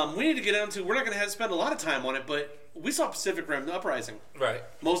 But we need to get on to, we're not going to have to spend a lot of time on it, but we saw Pacific Rim Uprising. Right.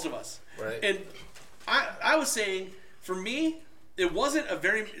 Most of us. Right. And I was saying, for me, it wasn't a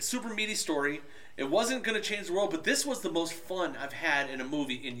very super meaty story. It wasn't going to change the world, but this was the most fun I've had in a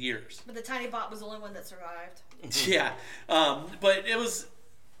movie in years. But the tiny bot was the only one that survived. Yeah, but it was.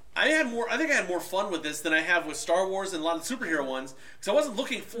 I think I had more fun with this than I have with Star Wars and a lot of superhero ones because I wasn't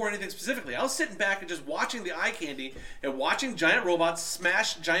looking for anything specifically. I was sitting back and just watching the eye candy and watching giant robots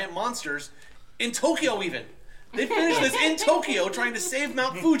smash giant monsters in Tokyo. Even they finished this in Tokyo, trying to save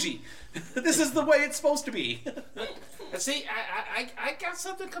Mount Fuji. This is the way it's supposed to be. See, I got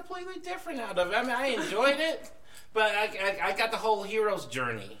something completely different out of it. I mean, I enjoyed it, but I got the whole hero's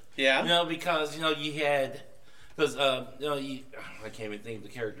journey. Yeah. You know, because, you know, you had... Because, you know, I can't even think of the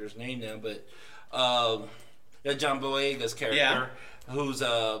character's name now, but John Boyega's character, who's,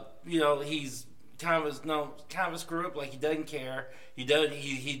 you know, he's kind of a screw up, like he doesn't care.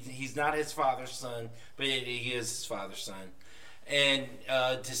 He's not his father's son, but he is his father's son. And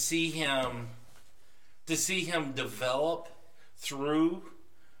to see him develop through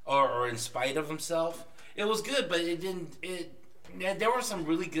or in spite of himself, it was good, but there were some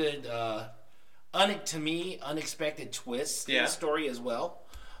really good to me unexpected twists in the story as well.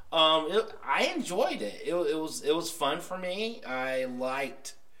 I enjoyed it. It was fun for me. I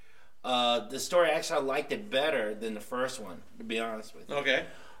liked the story. Actually, I liked it better than the first one, to be honest with you. Okay.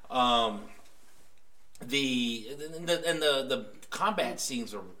 The combat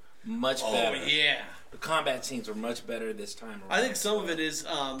scenes are much better. Oh yeah. The combat scenes are much better this time around. I think some of it is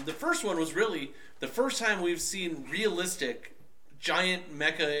the first one was really the first time we've seen realistic giant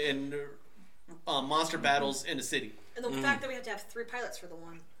mecha and monster battles in a city. And the fact that we have to have 3 pilots for the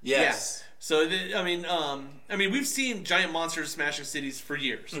one. Yes. Yeah. So I mean, we've seen giant monsters smashing cities for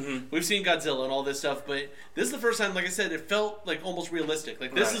years. We've seen Godzilla and all this stuff, but this is the first time, like I said, it felt like almost realistic.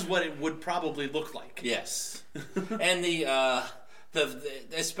 Like this is what it would probably look like. Yes. And the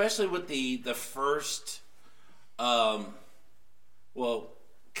especially with the first kaiju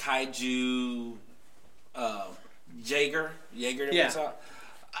Jaeger that we saw.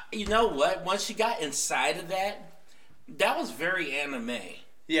 You know what? Once you got inside of that was very anime.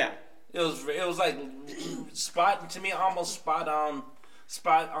 Yeah. It was like almost spot on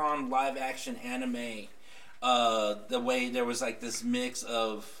live action anime. The way there was like this mix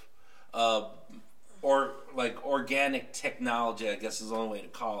of organic technology, I guess is the only way to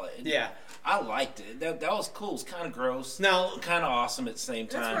call it. Yeah. I liked it. That was cool. It's kind of gross. Now, kind of awesome at the same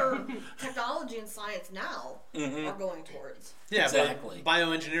time. That's where technology and science now are going towards. Yeah, exactly.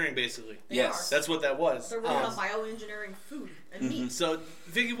 Bioengineering, basically. Yes. That's what that was. They're working on bioengineering food and meat. So,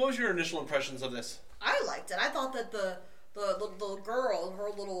 Vicky, what was your initial impressions of this? I liked it. I thought that the girl, her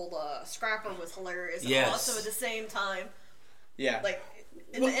little scrapper was hilarious. Yes. And awesome at the same time. Yeah. Like,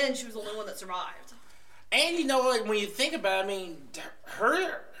 in the end, she was the only one that survived. And you know, like when you think about it, I mean,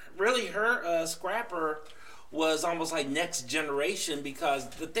 her scrapper was almost like next generation because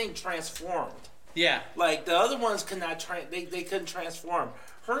the thing transformed. Yeah. Like the other ones could not they couldn't transform.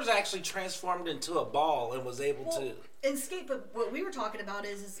 Hers actually transformed into a ball and was able to escape. But what we were talking about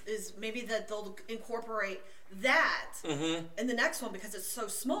is maybe that they'll incorporate that in the next one because it's so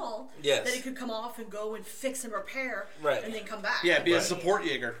small that it could come off and go and fix and repair and then come back. Yeah, be a support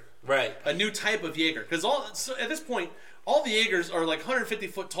Jaeger. Right. A new type of Jaeger. Because at this point, all the Jaegers are like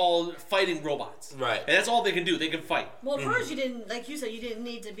 150-foot tall fighting robots. Right. And that's all they can do. They can fight. Well, hers, you didn't, like you said, you didn't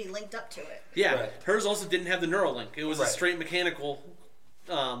need to be linked up to it. Yeah. Right. Hers also didn't have the Neuralink. It was a straight mechanical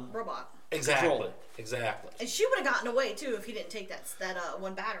robot. Exactly. Control. Exactly. And she would have gotten away too if he didn't take that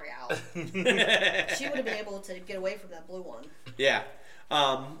one battery out. She would have been able to get away from that blue one. Yeah.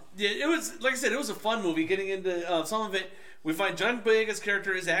 It was, like I said, it was a fun movie. Getting into some of it, we find John Boyega's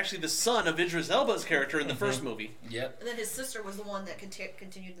character is actually the son of Idris Elba's character in the first movie. Yep. And then his sister was the one that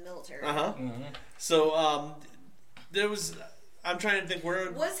continued the military. So there was. I'm trying to think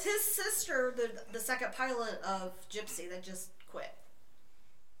where was his sister the second pilot of Gypsy that just quit.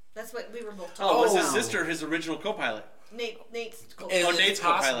 That's what we were both talking about. Was his sister his original co-pilot? Nate's co-pilot. Nate's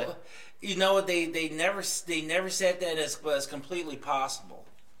co-pilot. You know what? They never said that as completely possible.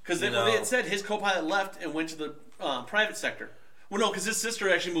 Because they had said his co-pilot left and went to the private sector. Well, no, because his sister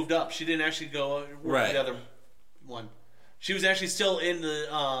actually moved up. She didn't actually go work for the other one. She was actually still in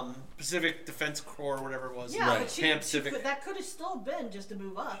the Pacific Defense Corps or whatever it was. Yeah, but that could have still been just to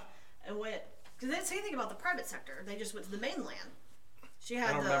move up and went. Because they didn't say anything about the private sector. They just went to the mainland. She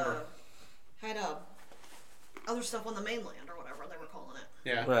had other stuff on the mainland or whatever they were calling it.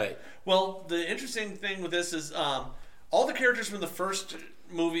 Yeah. Right. Well, the interesting thing with this is all the characters from the first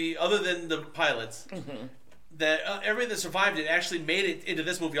movie, other than the pilots, that everybody that survived it actually made it into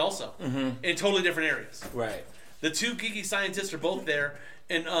this movie also in totally different areas. Right. The two geeky scientists are both there,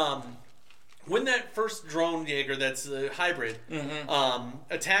 and when that first drone Jaeger that's a hybrid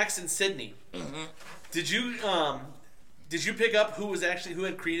attacks in Sydney, did you pick up who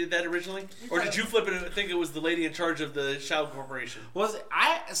had created that originally, or did you flip it and think it was the lady in charge of the Shaw Corporation?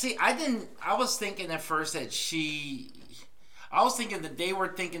 I didn't. I was thinking at first that I was thinking that they were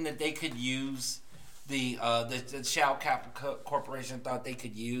thinking that they could use the Shaw Corporation thought they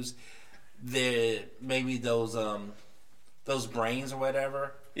could use maybe those brains or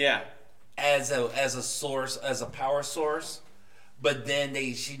whatever. Yeah. As a source, as a power source, but then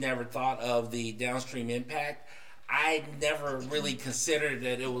she never thought of the downstream impact. I never really considered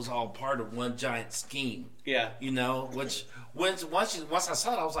that it was all part of one giant scheme. Yeah. You know, which once I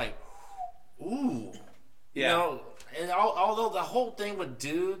saw it, I was like, ooh. Yeah. You know, and although the whole thing with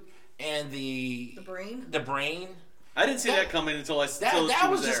Dude and the brain. I didn't see that coming until that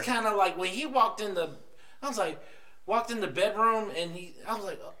was just kind of like when he walked in the bedroom and I was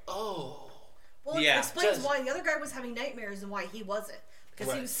like, oh. Well, it explains why the other guy was having nightmares and why he wasn't,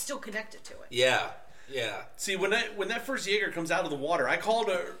 because he was still connected to it. Yeah. Yeah. See, when that first Jaeger comes out of the water, I called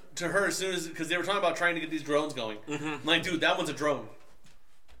to her as soon as, because they were talking about trying to get these drones going. I'm like, dude, that one's a drone.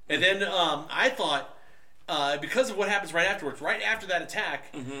 And then I thought, because of what happens right afterwards, right after that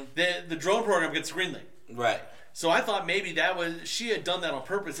attack, the drone program gets greenlit. Right. So I thought maybe she had done that on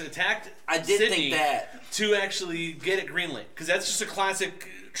purpose and attacked I did Sydney think that. to actually get it greenlit. Because that's just a classic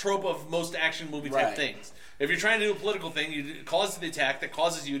trope of most action movie type things. If you're trying to do a political thing, it causes the attack that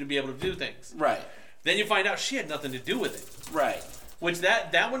causes you to be able to do things. Right. Then you find out she had nothing to do with it. Right. Which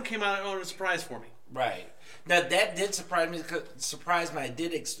that one came out on a surprise for me. Right. Now that did surprise me.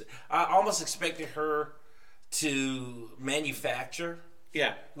 I almost expected her to manufacture.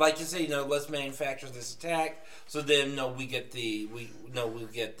 Yeah. Like you say, let's manufacture this attack. So then, we get the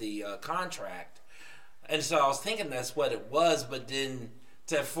contract. And so I was thinking that's what it was, but then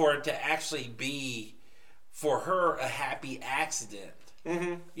for it to actually be for her a happy accident.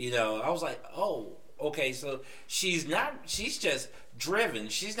 Mm-hmm. I was like, oh, okay, so she's just driven.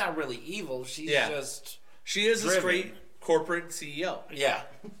 She's not really evil. She is driven. A straight corporate CEO. Yeah.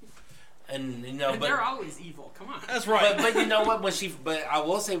 And but they're always evil. Come on. That's right. But you know what? But I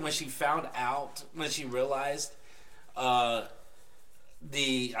will say when she found out, when she realized, I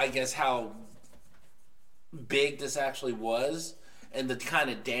guess how big this actually was, and the kind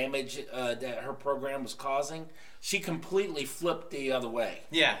of damage that her program was causing, she completely flipped the other way.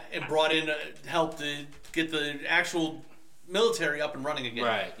 Yeah, it brought in help to get the actual military up and running again.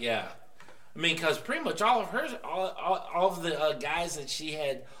 Right. Yeah. I mean, because pretty much all of the guys that she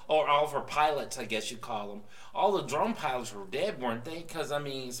had, or all of her pilots, I guess you'd call them, all the drone pilots were dead, weren't they? Because, I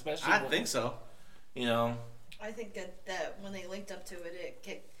mean, especially... I think so. I think that when they linked up to it,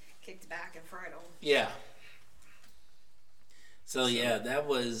 it kicked back and fried them. Yeah. So, yeah, that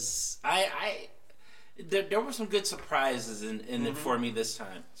was... There were some good surprises in it for me this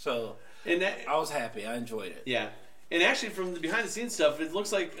time. So, I was happy. I enjoyed it. Yeah. And actually, from the behind-the-scenes stuff, it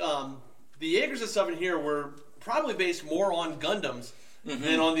looks like... the Jaegers and stuff in here were probably based more on Gundams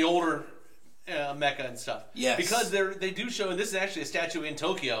than on the older mecha and stuff. Yes. Because they do show, and this is actually a statue in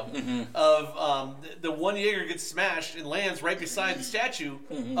Tokyo, of the one Jaeger gets smashed and lands right beside the statue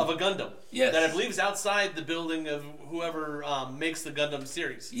of a Gundam. Yes. That I believe is outside the building of whoever makes the Gundam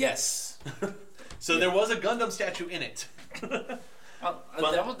series. Yes. So there was a Gundam statue in it.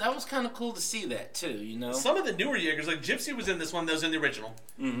 That was kind of cool to see that too, Some of the newer Jaegers, like Gypsy was in this one that was in the original,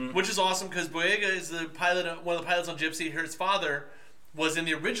 which is awesome because Boyega is the pilot, one of the pilots on Gypsy. His father was in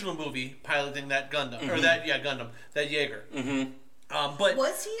the original movie piloting that Gundam, or that Jaeger. But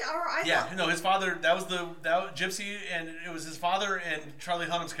was he? Or no, his father. That was Gypsy, and it was his father and Charlie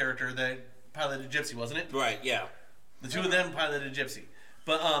Hunnam's character that piloted Gypsy, wasn't it? Right. Yeah. The two of them piloted Gypsy,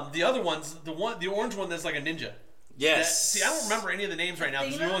 but the other ones, the orange one that's like a ninja. Yes. I don't remember any of the names right now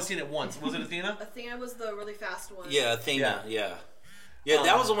because we've only seen it once. Was it Athena? Athena was the really fast one. Yeah, Athena. Yeah.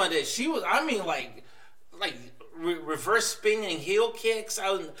 That was the one that she was. I mean, like reverse spinning heel kicks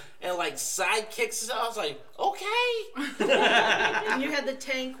and like side kicks. I was like, okay. And you had the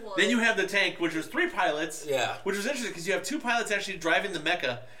tank one. Then you have the tank, which was 3 pilots. Yeah. Which was interesting because you have 2 pilots actually driving the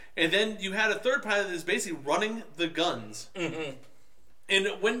mecha, and then you had a 3rd pilot that is basically running the guns. Mm-hmm. And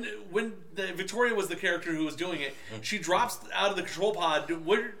when the Victoria was the character who was doing it, she drops out of the control pod.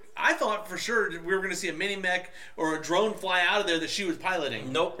 I thought for sure we were going to see a mini mech or a drone fly out of there that she was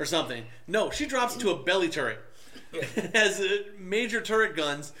piloting. Nope. Or something. No, she drops into a belly turret. It has major turret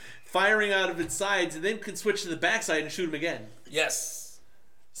guns firing out of its sides, and then can switch to the backside and shoot them again. Yes.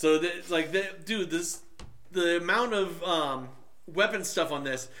 So, the amount of weapon stuff on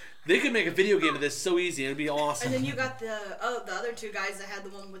this... They could make a video game of this so easy. It'd be awesome. And then you got the other 2 guys that had the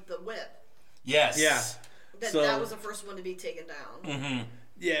one with the whip. Yes. Yeah. That was the first one to be taken down. Mm-hmm.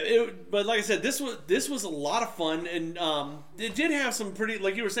 Yeah, but like I said, this was a lot of fun, and it did have some pretty,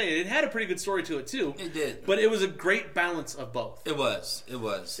 like you were saying, it had a pretty good story to it too. It did. But it was a great balance of both. It was. It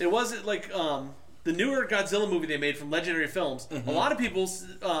wasn't like the newer Godzilla movie they made from Legendary Films. Mm-hmm. A lot of people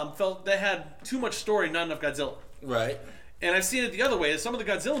felt they had too much story, not enough Godzilla. Right. And I've seen it the other way. Some of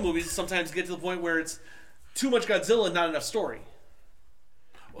the Godzilla movies sometimes get to the point where it's too much Godzilla and not enough story.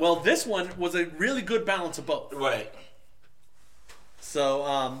 Well, this one was a really good balance of both. Right.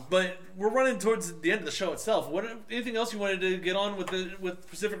 So, but we're running towards the end of the show itself. Anything else you wanted to get on with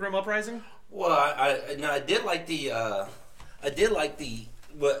Pacific Rim Uprising? Well, I did like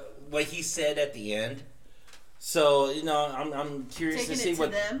what he said at the end. So I'm curious to see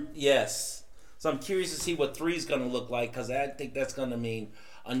what. Them? Yes. So I'm curious to see what 3 is going to look like because I think that's going to mean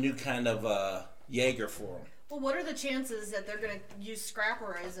a new kind of Jaeger for him. Well, what are the chances that they're going to use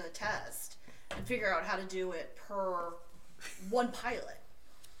Scrapper as a test and figure out how to do it per one pilot?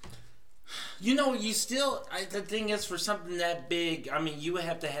 The thing is, for something that big, I mean, you would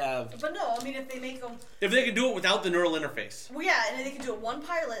have to have... But no, I mean, if they make them... If they can do it without the neural interface. Well, yeah, and they can do it one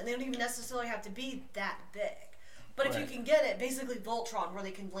pilot, and they don't even necessarily have to be that big. But if you can get it, basically Voltron, where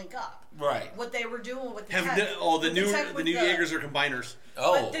they can link up. Right. What they were doing with the tech. The new Jaegers are combiners.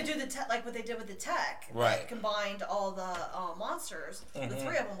 But they do the tech, like what they did with the tech. Right. They combined all the monsters, the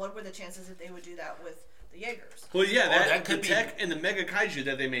 3 of them. What were the chances that they would do that with the Jaegers? Well, yeah, that could be tech and the Mega Kaiju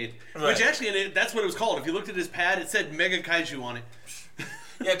that they made. Right. Which actually, that's what it was called. If you looked at his pad, it said Mega Kaiju on it.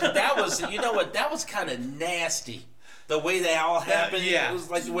 Yeah, because that was, you know what, that was kind of nasty. The way they all happened. It was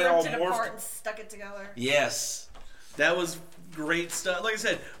like the way all morphed. Ripped it apart and stuck it together. Yes. That was great stuff. Like I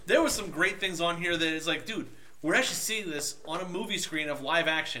said, there was some great things on here that is like, dude, we're actually seeing this on a movie screen of live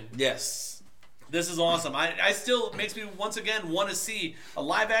action. Yes. This is awesome. I still makes me once again want to see a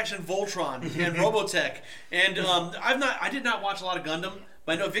live action Voltron and Robotech. And I did not watch a lot of Gundam,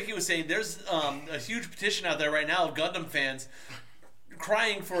 but I know Vicky was saying there's a huge petition out there right now of Gundam fans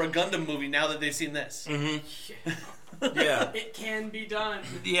crying for a Gundam movie now that they've seen this. Mm-hmm. Yeah. It can be done.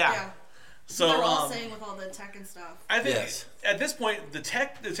 Yeah. So they're all saying with all the tech and stuff. I think at this point the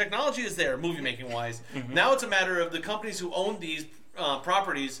technology is there, movie making wise. Mm-hmm. Now it's a matter of the companies who own these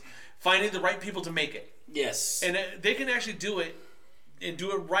properties finding the right people to make it. Yes. And they can actually do it and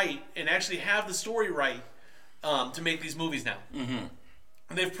do it right and actually have the story right to make these movies now. Mm-hmm.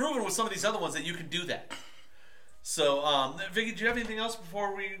 And they've proven with some of these other ones that you can do that. So, Vicky, do you have anything else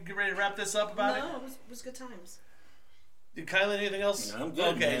before we get ready to wrap this up about it? No, it was good times. Kylie, anything else? No, I'm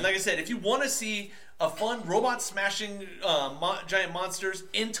good. Okay, man. like I said, if you want to see a fun robot smashing giant monsters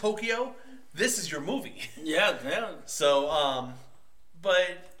in Tokyo, this is your movie. Yeah. So,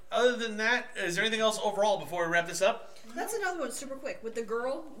 but other than that, is there anything else overall before we wrap this up? That's another one, super quick. With the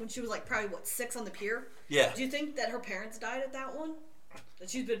girl, when she was like probably, 6 on the pier? Yeah. Do you think that her parents died at that one? That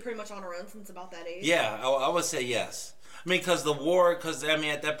she's been pretty much on her own since about that age? Yeah, I would say yes. I mean, because the war, at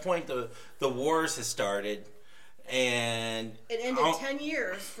that point, the wars had started. And it ended 10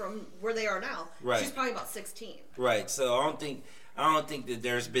 years from where they are now. Right. She's probably about 16. Right. So I don't think that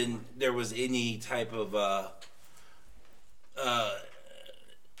there was any type of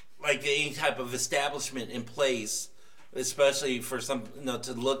like any type of establishment in place, especially for some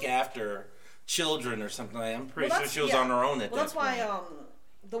to look after children or something like that. I'm pretty sure she was on her own at that point. Well, that's why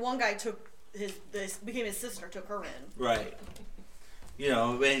the one guy became his sister, took her in. Right.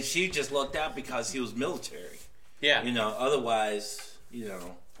 And she just lucked out because he was military. Yeah. Otherwise,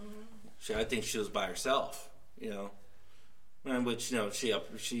 I think she was by herself, And which,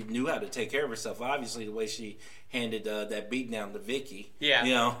 she knew how to take care of herself. Obviously, the way she handed that beat down to Vicky.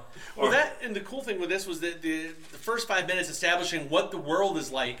 Yeah. And the cool thing with this was that the first 5 minutes establishing what the world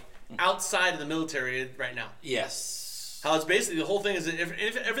is like outside of the military right now. Yes. How it's basically, the whole thing is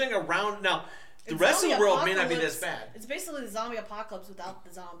if everything around, now, the rest of the world may not be this bad. It's basically the zombie apocalypse without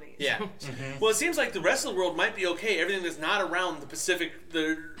the zombies. Yeah. Mm-hmm. Well, it seems like the rest of the world might be okay. Everything that's not around the Pacific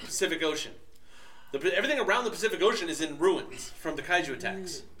Ocean. Everything around the Pacific Ocean is in ruins from the kaiju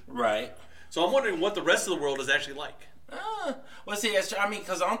attacks. Right. So I'm wondering what the rest of the world is actually like. Well, see,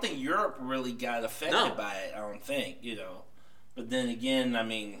 because I don't think Europe really got affected by it. I don't think, But then again,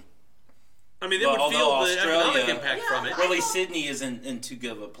 they would feel the economic impact from it. Really, Sydney isn't in too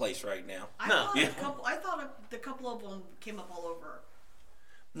good of a place right now. I thought a couple of them came up all over.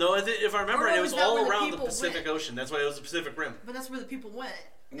 No, if I remember, it was all around the Pacific Ocean. That's why it was the Pacific Rim. But that's where the people went,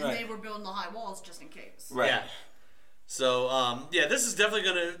 and they were building the high walls just in case. Right. Yeah. So, this is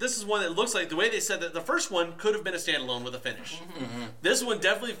definitely this is one that looks like, the way they said that the first one could have been a standalone with a finish. Mm-hmm. This one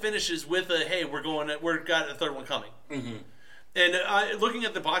definitely finishes with a, hey, we've got a third one coming. Mm-hmm. And looking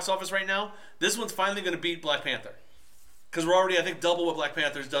at the box office right now, this one's finally going to beat Black Panther. Because we're already, I think, double what Black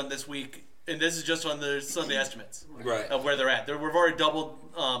Panther's done this week. And this is just on the Sunday estimates of where they're at. We've already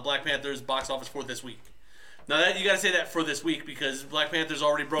doubled Black Panther's box office for this week. Now, that you got to say that for this week, because Black Panther's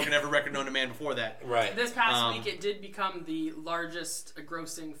already broken every record known to man before that. Right. This past week, it did become the largest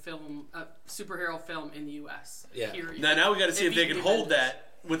grossing superhero film in the U.S. Yeah. Now we got to see if they can hold that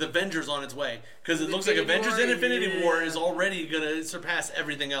with Avengers on its way, because it looks like Avengers and Infinity War is already going to surpass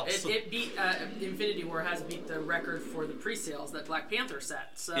everything else. It beat Infinity War has beat the record for the pre-sales that Black Panther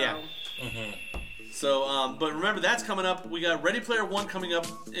set. So. Yeah. Mm-hmm. So, but remember, that's coming up. We got Ready Player One coming up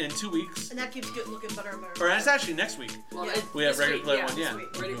in 2 weeks. And that keeps looking better and better. Or that's actually next week. Well, we have Ready Player One,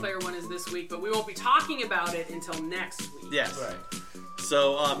 Ready Player One is this week, but we won't be talking about it until next week. Yes. Right.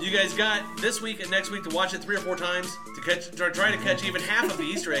 So, you guys got this week and next week to watch it 3 or 4 times to try to catch even half of the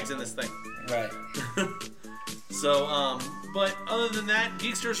Easter eggs in this thing. Right. So, but other than that,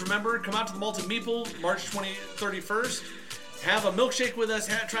 Geeksters, remember, come out to the Malted Meeple March 31st. Have a milkshake with us.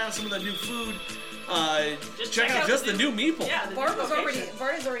 Try out some of the new food. Check out the new Meeple. Yeah, Bart's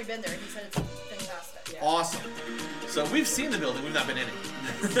already been there. He said it's fantastic. Yeah. Awesome. So we've seen the building. We've not been in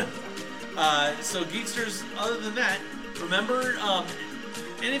it. So Geeksters, other than that, remember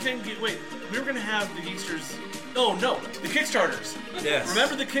anything. Wait, we were going to have the Geeksters. Oh no, the Kickstarters. Yes.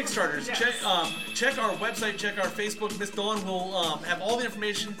 Remember the Kickstarters. Yes. Check our website, check our Facebook. Miss Dawn will have all the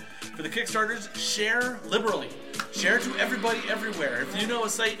information for the Kickstarters. Share liberally. Share to everybody everywhere. If you know a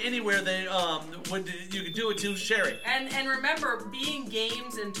site anywhere they you can do it to, share it. And remember, being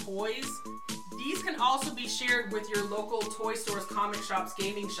games and toys, these can also be shared with your local toy stores, comic shops,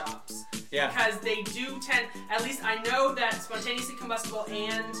 gaming shops. Yeah. Because they do tend, at least I know that Spontaneously Combustible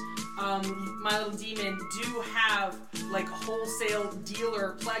and My Little Demon do have like wholesale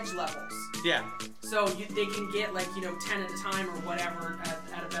dealer pledge levels. Yeah. So they can get 10 at a time or whatever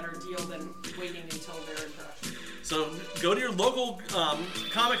at a better deal than waiting until they're in production. So go to your local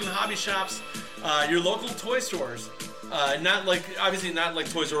comic and hobby shops, your local toy stores. Obviously not like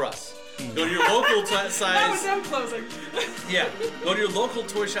Toys R Us. Go to your local size. That was them closing. Yeah. Go to your local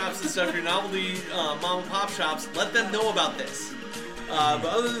toy shops and stuff, your novelty mom and pop shops. Let them know about this. But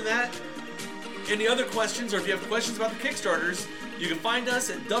other than that, any other questions, or if you have questions about the Kickstarters, you can find us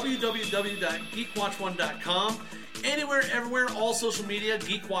at www.geekwatch1.com. Anywhere, everywhere, all social media,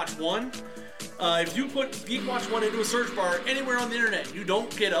 GeekWatch1. If you put GeekWatch1 into a search bar anywhere on the internet, you don't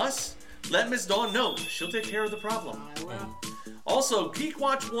get us, let Miss Dawn know. She'll take care of the problem. I will. Also,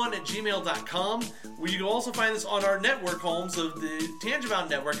 geekwatch1@gmail.com, where you can also find us on our network homes of the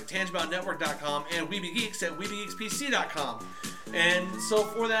Tangibound Network at tangiboundnetwork.com and Weeby Geeks at weebygeekspc.com. And so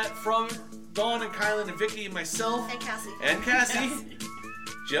for that, from Dawn and Kylan and Vicky and myself and Cassie, yes.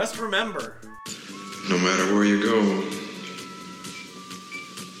 Just remember, no matter where you go,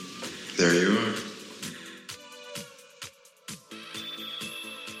 there you are.